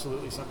 There's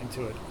absolutely something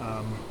to it.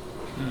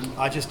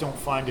 I just don't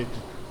find it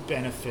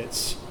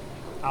benefits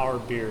our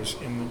beers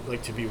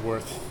to be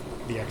worth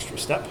the extra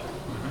step.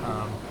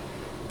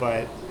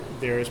 But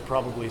there is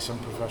probably some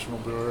professional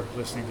brewer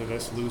listening to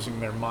this losing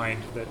their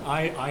mind that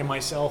I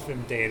myself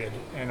am dated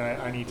and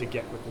I need to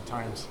get with the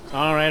times.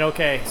 All right,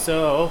 okay.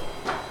 So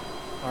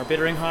our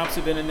bittering hops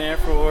have been in there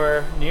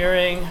for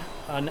nearing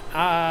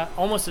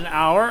almost an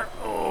hour.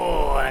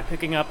 Oh, I'm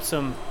picking up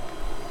some.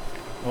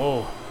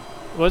 We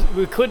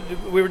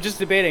were just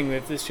debating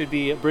if this should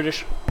be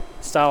British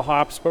style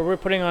hops, but we're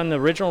putting on the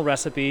original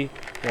recipe.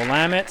 We'll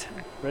lamb it.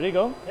 Ready to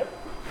go? Yep.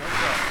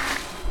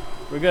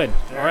 We're good.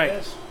 There all right. it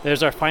is.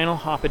 There's our final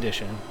hop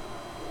addition.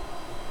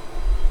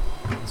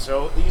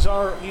 So these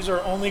are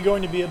only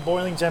going to be at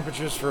boiling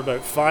temperatures for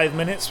about 5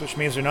 minutes, which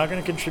means they're not going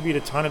to contribute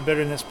a ton of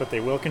bitterness, but they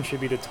will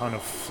contribute a ton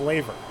of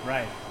flavor.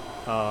 Right.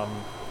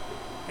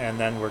 And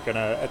then we're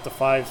gonna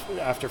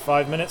after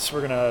 5 minutes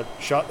we're gonna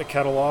shut the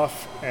kettle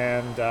off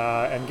and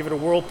give it a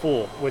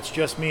whirlpool, which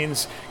just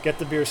means get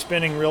the beer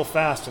spinning real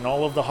fast, and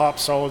all of the hop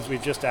solids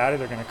we've just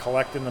added are gonna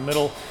collect in the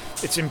middle.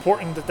 It's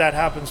important that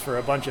happens for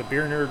a bunch of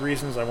beer nerd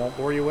reasons I won't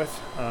bore you with.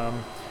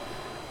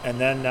 And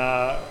then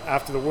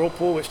after the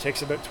whirlpool, which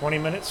takes about 20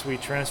 minutes, we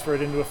transfer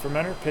it into a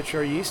fermenter, pitch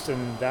our yeast,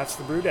 and that's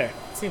the brew day.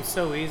 It seems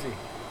so easy.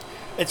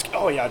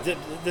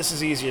 This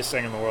is the easiest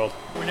thing in the world.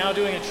 We're now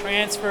doing a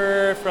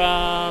transfer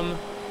from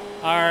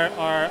our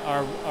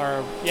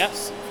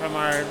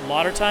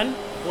lauter tun.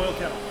 Boil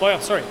kettle.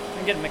 Sorry,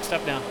 I'm getting mixed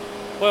up now.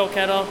 Boil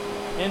kettle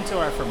into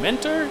our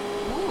fermenter.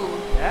 Ooh.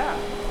 Yeah.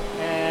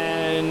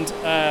 And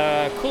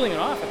cooling it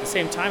off at the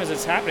same time as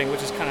it's happening,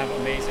 which is kind of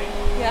amazing.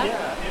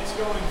 Yeah.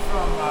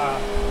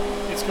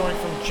 It's going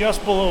from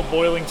just below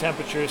boiling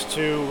temperatures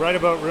to right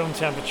about room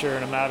temperature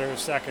in a matter of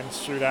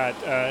seconds through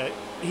that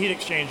heat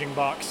exchanging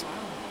box.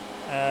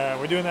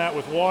 We're doing that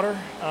with water.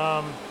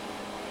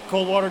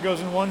 Cold water goes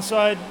in one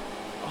side,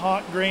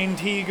 hot grain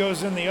tea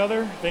goes in the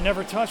other. They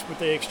never touch, but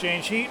they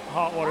exchange heat.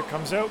 Hot water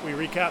comes out, we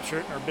recapture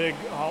it in our big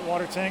hot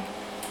water tank.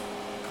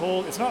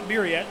 Cold, it's not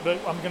beer yet, but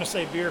I'm going to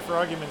say beer for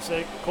argument's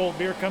sake. Cold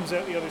beer comes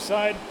out the other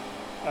side,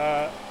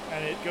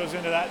 and it goes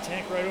into that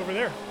tank right over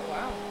there. Oh,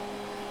 wow.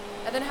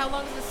 And then how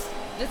long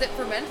does it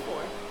ferment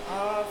for?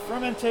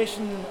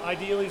 Fermentation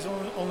ideally is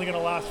only going to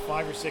last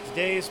 5 or 6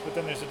 days, but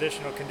then there's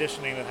additional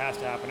conditioning that has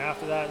to happen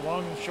after that.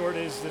 Long and short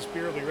is this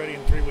beer will be ready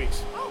in 3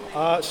 weeks.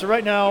 So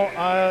right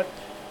now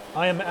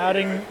I am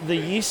adding the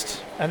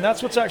yeast, and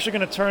that's what's actually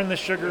going to turn the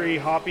sugary,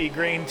 hoppy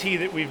grain tea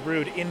that we've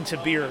brewed into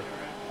beer.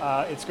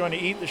 It's going to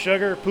eat the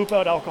sugar, poop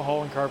out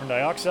alcohol and carbon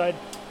dioxide,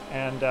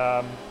 and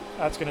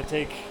that's going to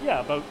take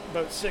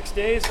about 6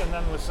 days, and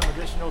then with some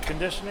additional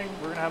conditioning,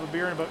 we're going to have a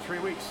beer in about 3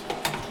 weeks.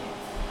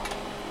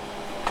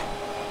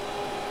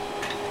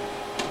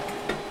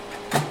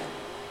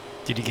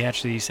 Did you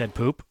catch that he said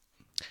poop?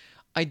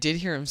 I did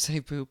hear him say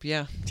poop,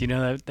 yeah. Do you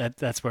know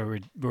that's where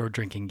we're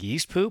drinking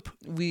yeast poop?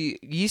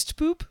 Yeast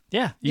poop?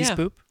 Yeah, yeast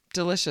poop.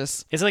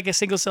 Delicious. It's like a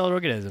single-celled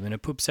organism, and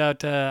it poops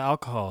out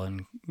alcohol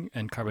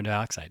and carbon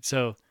dioxide.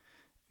 So,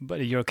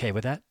 but you're okay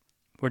with that?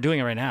 We're doing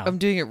it right now. I'm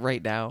doing it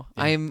right now.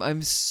 Yeah.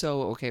 I'm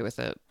so okay with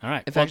it. All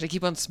right. In fact, I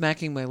keep on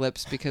smacking my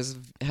lips because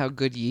of how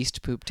good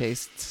yeast poop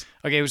tastes.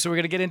 Okay, so we're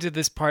going to get into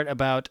this part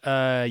about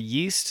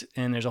yeast,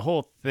 and there's a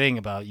whole thing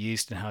about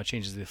yeast and how it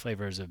changes the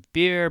flavors of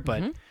beer,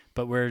 but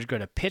we're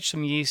going to pitch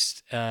some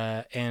yeast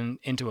and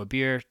into a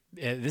beer.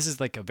 This is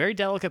like a very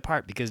delicate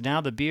part because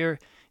now the beer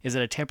is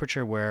at a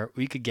temperature where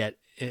we could get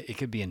it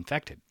could be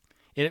infected.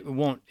 It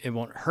won't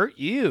hurt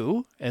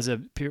you as a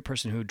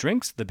person who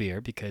drinks the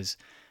beer because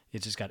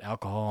it's just got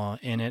alcohol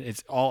in it.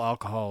 It's all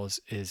alcohol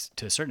is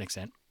to a certain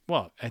extent.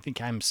 Well, I think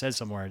Haim says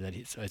somewhere that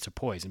it's a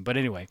poison, but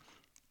anyway.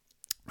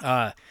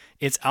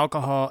 It's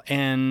alcohol,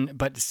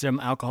 but some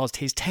alcohols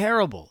taste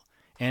terrible,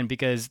 and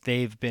because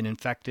they've been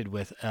infected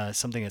with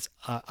something that's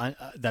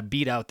that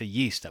beat out the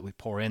yeast that we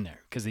pour in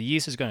there, because the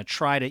yeast is going to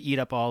try to eat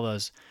up all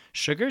those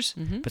sugars,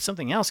 but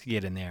something else could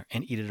get in there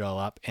and eat it all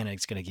up, and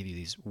it's going to give you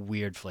these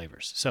weird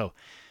flavors. So,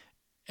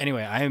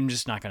 anyway, I'm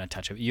just not going to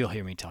touch it. You'll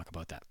hear me talk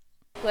about that.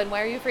 Glenn,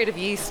 why are you afraid of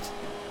yeast?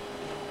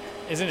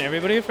 Isn't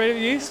everybody afraid of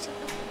yeast?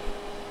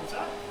 What's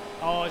that?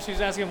 Oh,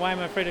 she's asking why I'm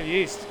afraid of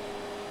yeast.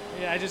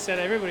 Yeah, I just said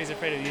everybody's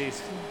afraid of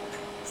yeast.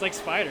 It's like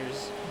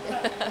spiders.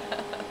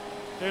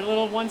 They're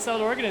little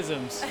one-celled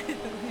organisms.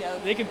 Yeah.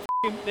 They can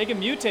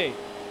mutate.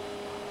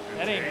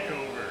 That ain't. Take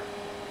over.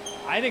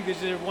 I think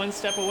they're one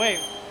step away.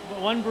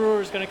 one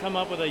brewer is going to come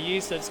up with a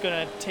yeast that's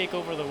going to take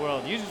over the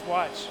world. You just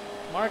watch.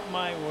 Mark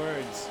my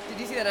words. Did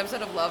you see that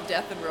episode of Love,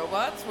 Death, and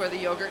Robots where the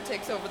yogurt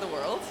takes over the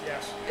world?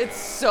 Yes. It's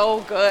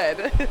so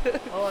good.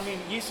 Well, I mean,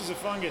 yeast is a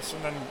fungus,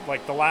 and then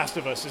like The Last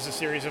of Us is a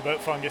series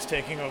about fungus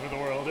taking over the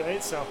world,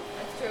 right? So.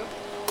 That's true.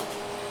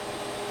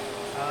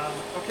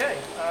 Okay.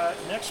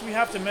 Next, we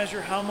have to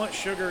measure how much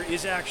sugar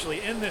is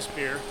actually in this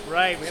beer.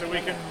 Right. So we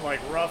can like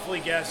roughly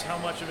guess how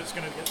much of it's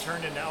going to get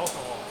turned into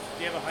alcohol.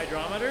 Do you have a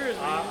hydrometer?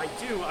 I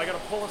do. I got to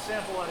pull a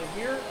sample out of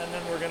here, and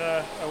then we're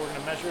gonna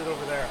measure it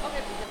over there.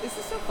 Okay. This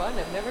is so fun.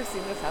 I've never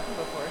seen this happen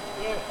before.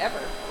 Ever.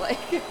 Like,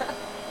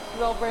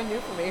 it's all brand new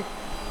for me.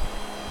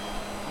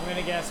 I'm going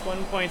to guess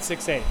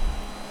 1.68.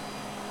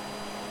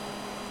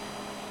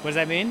 What does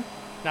that mean?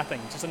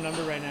 Nothing. Just a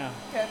number right now.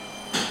 Okay.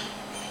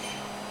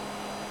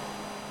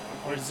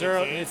 Or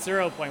zero. It's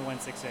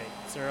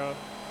 0.168. Zero.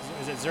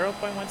 Is it 0.1?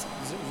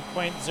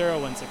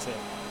 0.0168.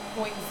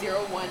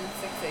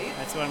 0.0168.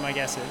 That's what my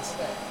guess is.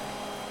 Okay.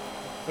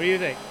 What do you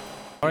think?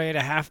 All right,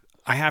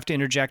 I have to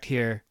interject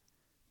here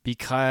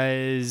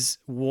because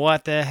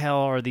what the hell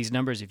are these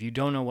numbers? If you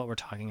don't know what we're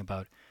talking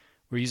about,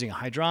 we're using a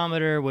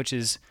hydrometer, which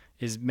is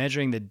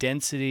measuring the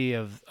density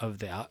of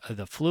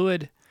the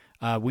fluid.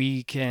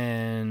 We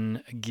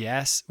can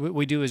guess. What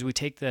we do is we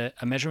take a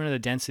measurement of the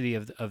density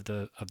of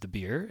the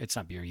beer. It's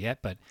not beer yet,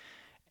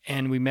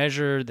 and we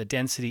measure the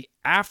density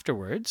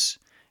afterwards.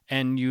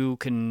 And you'll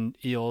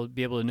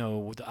be able to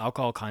know the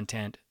alcohol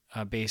content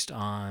based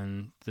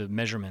on the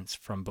measurements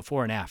from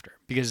before and after.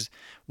 Because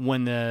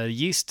when the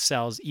yeast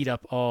cells eat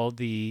up all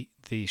the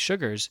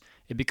sugars,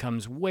 it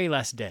becomes way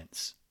less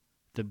dense.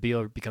 The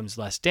beer becomes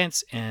less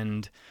dense,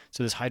 and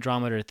so this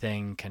hydrometer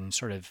thing can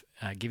sort of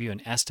give you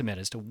an estimate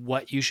as to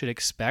what you should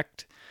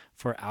expect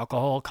for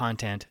alcohol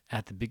content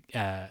at the big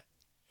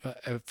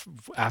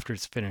after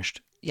it's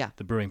finished. Yeah.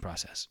 The brewing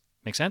process.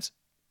 Make sense?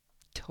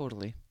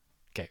 Totally.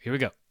 Okay, here we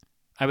go.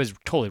 I was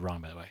totally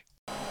wrong, by the way.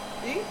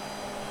 See?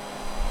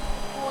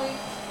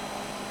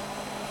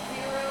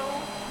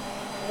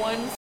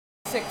 0.0169.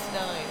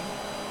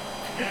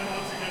 Again,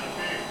 what's it gonna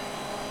be?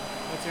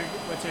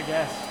 What's your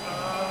guess?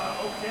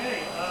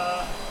 Okay.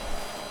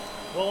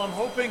 Well, I'm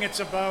hoping it's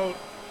about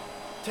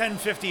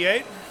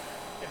 1058. 58.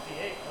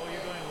 Oh,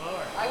 you're going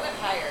lower. I went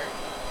higher.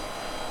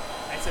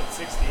 I said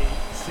 68.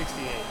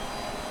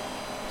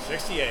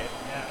 68.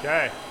 Yeah.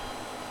 Okay.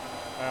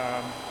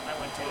 I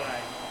went too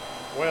high.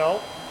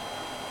 Well,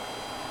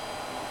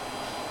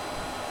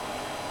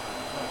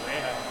 Oh, way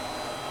high.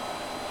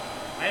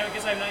 I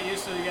guess I'm not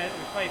used to you guys. It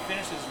probably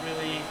finishes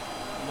really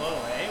low,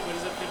 eh? What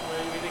do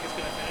you think it's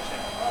going to finish at?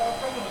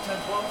 probably about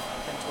 10, 12.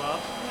 10, 12?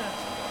 Yeah.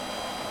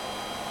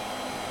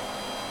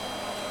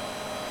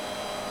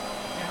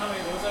 How many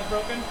of those I've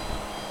broken?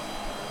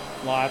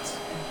 Lots.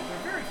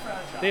 They're very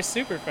fragile. They're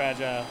super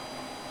fragile.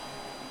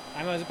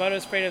 I'm about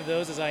as afraid of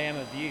those as I am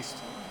of yeast.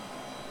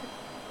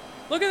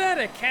 Look at that!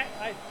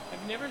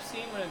 I've never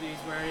seen one of these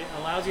where it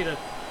allows you to.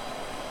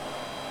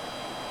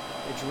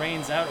 It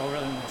drains out over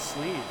in the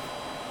sleeve.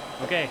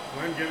 Okay.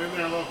 Glenn, get in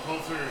there a little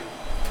closer.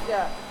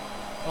 Yeah.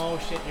 Oh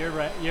shit! You're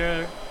right.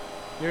 You're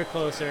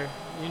closer.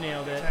 You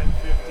nailed it.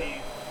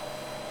 1050.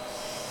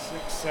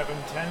 6, 7,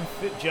 10,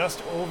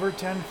 just over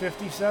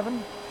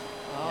 1057.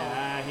 Oh.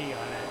 Yeah, he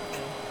got it.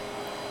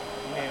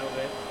 You nailed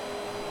it.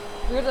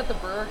 Weird that the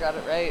brewer got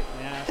it right.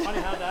 Yeah, funny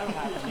how that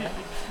happened. Yeah.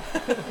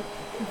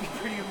 It'd be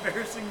pretty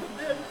embarrassing to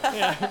them.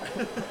 Yeah.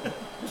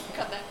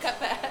 Cut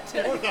that.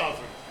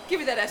 4,000. Give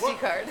me that SD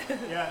card.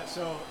 Yeah,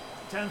 so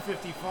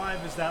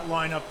 1055 is that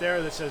line up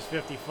there that says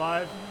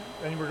 55.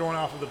 And we're going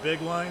off of the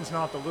big lines,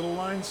 not the little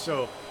lines.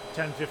 So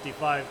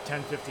 1055,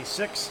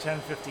 1056,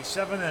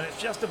 1057, and it's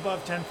just above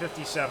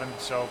 1057.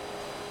 So,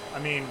 I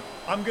mean,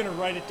 I'm going to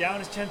write it down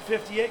as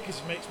 1058 because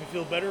it makes me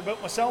feel better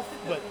about myself.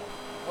 But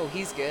Oh,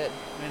 he's good.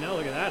 I know.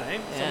 Look at that, eh? Yeah.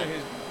 Somebody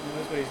who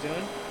knows what he's doing.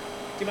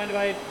 Do you mind if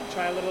I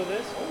try a little of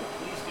this? oh,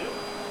 please do.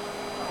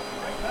 I'll be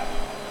right back.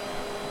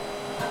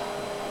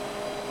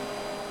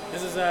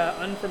 This is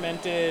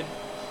unfermented.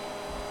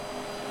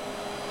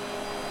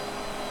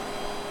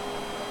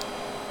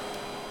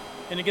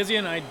 And it gives you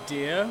an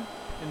idea,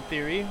 in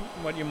theory,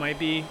 what you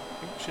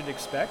should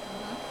expect.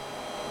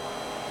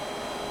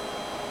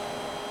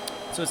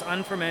 So it's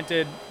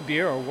unfermented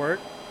beer or wort.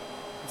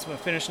 It's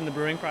finished in the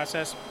brewing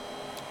process,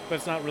 but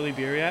it's not really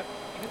beer yet.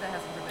 Because that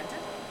hasn't fermented?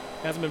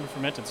 It hasn't been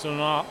fermented, so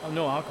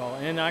no alcohol.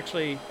 And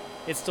actually,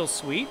 it's still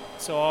sweet,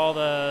 so all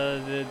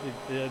the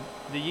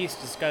yeast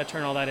has got to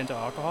turn all that into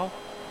alcohol.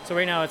 So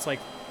right now it's like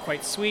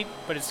quite sweet,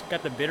 but it's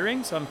got the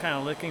bittering, so I'm kind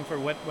of looking for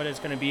what it's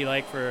going to be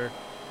like for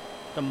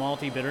the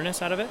malty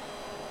bitterness out of it.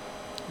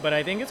 But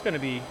I think it's going to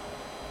be,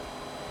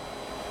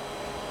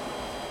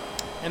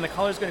 and the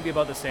color's going to be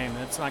about the same.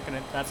 That's not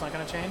going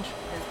to change.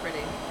 It's pretty.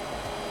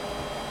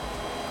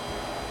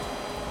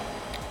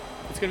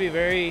 It's going to be a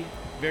very,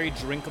 very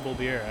drinkable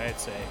beer, I'd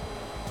say.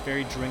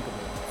 Very drinkable.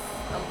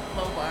 A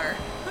low bar.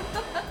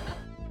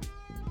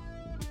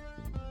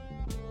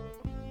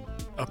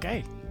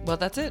 Okay, Well,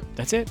 that's it.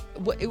 that's it.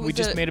 We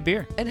just made a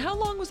beer. And how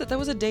long was it? That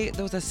was a day.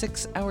 That was a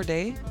 6-hour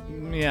day.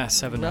 Yeah,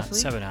 7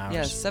 Roughly? hours.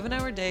 Yeah,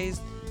 7-hour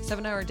days.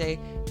 7-hour day,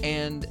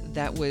 and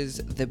that was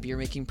the beer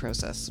making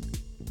process.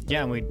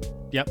 Yeah, and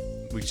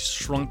we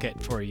shrunk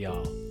it for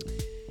y'all.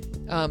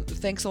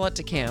 Thanks a lot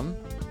to Cam.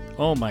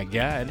 Oh my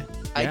God.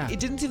 Yeah. It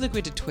didn't seem like we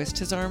had to twist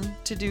his arm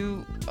to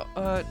do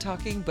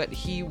talking, but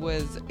he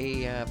was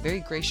a very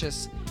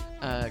gracious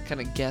kind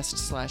of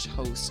guest /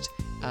 host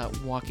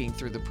walking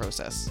through the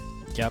process.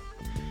 Yep.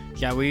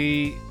 Yeah,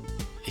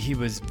 he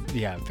was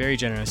very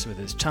generous with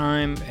his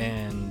time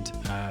and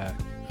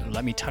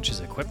let me touch his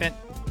equipment,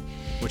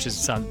 which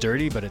sounds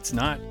dirty, but it's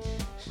not.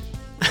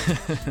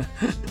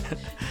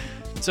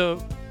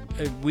 So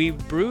we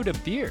brewed a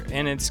beer,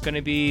 and it's going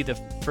to be the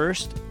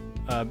first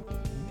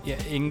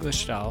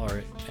English style,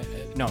 or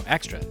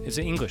extra. It's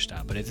an English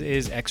style, but it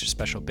is extra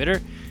special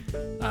bitter.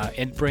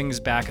 It brings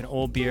back an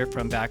old beer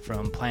from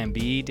Plan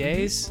B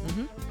days.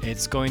 Mm-hmm.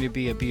 It's going to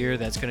be a beer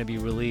that's going to be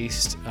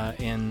released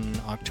in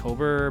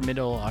October,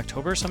 middle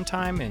October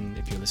sometime. And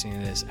if you're listening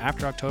to this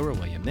after October,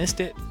 well, you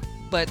missed it.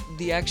 But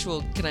the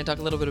actual, can I talk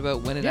a little bit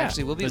about when it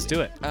actually will be? Let's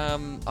do it.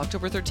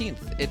 October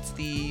 13th. It's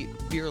the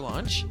beer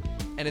launch,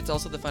 and it's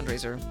also the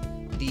fundraiser,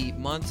 the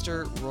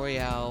Monster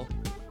Royale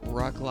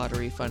Rock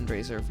Lottery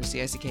fundraiser for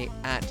CICK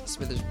at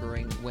Smithers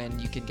Brewing, when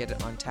you can get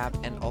it on tap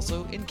and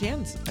also in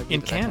cans.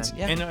 In cans.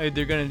 Yeah. And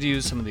they're going to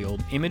do some of the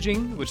old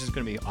imaging, which is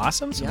going to be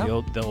awesome. Some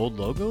of the old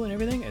logo and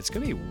everything. It's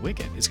going to be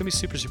wicked. It's going to be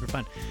super, super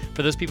fun.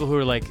 For those people who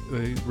are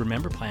who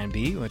remember Plan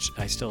B, which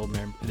I still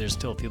remember, there's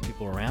still a few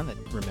people around that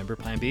remember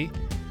Plan B.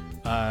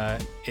 I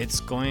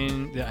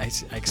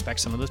expect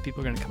some of those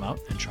people are going to come out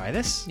and try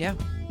this. Yeah.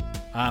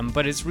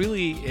 But it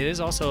is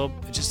also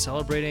just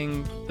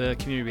celebrating the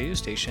community radio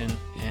station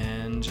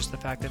and just the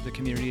fact that the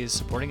community is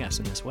supporting us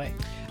in this way.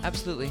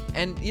 Absolutely.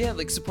 And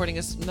supporting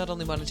us not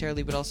only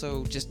monetarily, but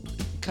also just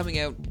coming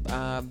out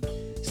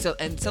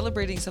and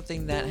celebrating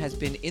something that has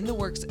been in the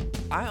works.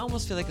 I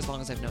almost feel like as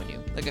long as I've known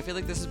you. I feel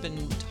like this has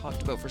been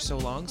talked about for so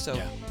long. So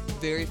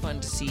very fun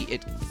to see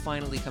it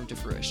finally come to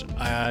fruition.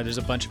 There's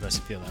a bunch of us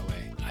who feel that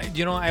way.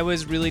 I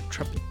was really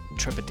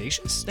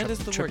trepidatious. That is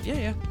the word.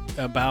 Yeah.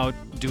 About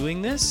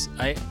doing this.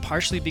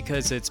 Partially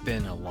because it's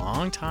been a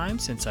long time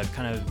since I've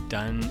kind of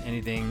done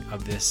anything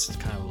of this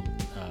kind of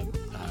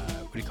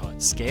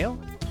scale.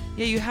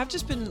 Yeah, you have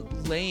just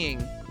been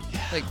laying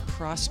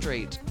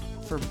prostrate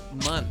for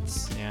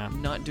months. Yeah.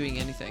 Not doing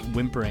anything.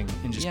 Whimpering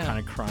and just kind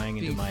of crying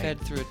into my... Being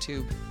fed through a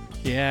tube.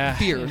 Yeah.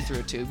 Beer through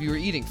a tube. You were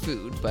eating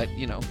food, but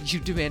you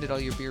demanded all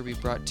your beer be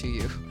brought to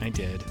you. I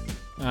did.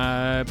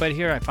 But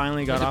here I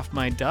finally got off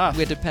my duff.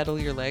 We had to pedal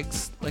your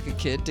legs like a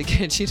kid to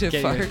get you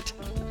to fart.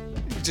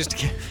 Just to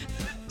get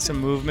some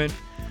movement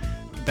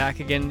back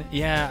again.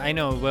 Yeah, I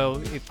know. Well,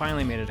 it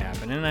finally made it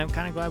happen, and I'm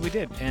kind of glad we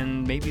did.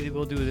 And maybe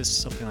we'll do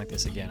something like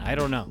this again. I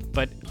don't know,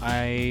 but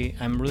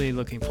I'm really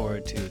looking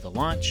forward to the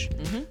launch.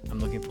 Mm-hmm. I'm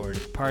looking forward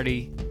to the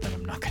party that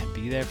I'm not going to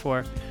be there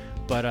for,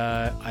 but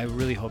I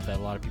really hope that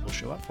a lot of people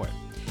show up for it.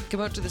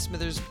 Come out to the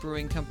Smithers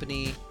Brewing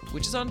Company,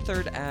 which is on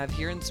 3rd Ave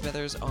here in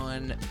Smithers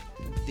on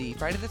the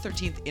Friday the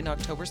 13th in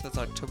October, so that's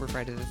October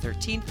Friday the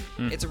 13th.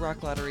 It's a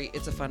rock lottery,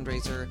 it's a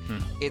fundraiser,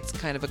 it's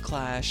kind of a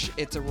clash,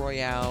 it's a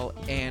royale,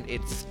 and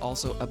it's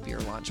also a beer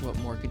launch. What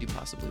more could you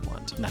possibly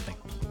want? Nothing.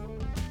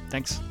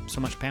 Thanks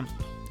so much, Pam.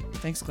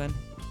 Thanks, Glenn.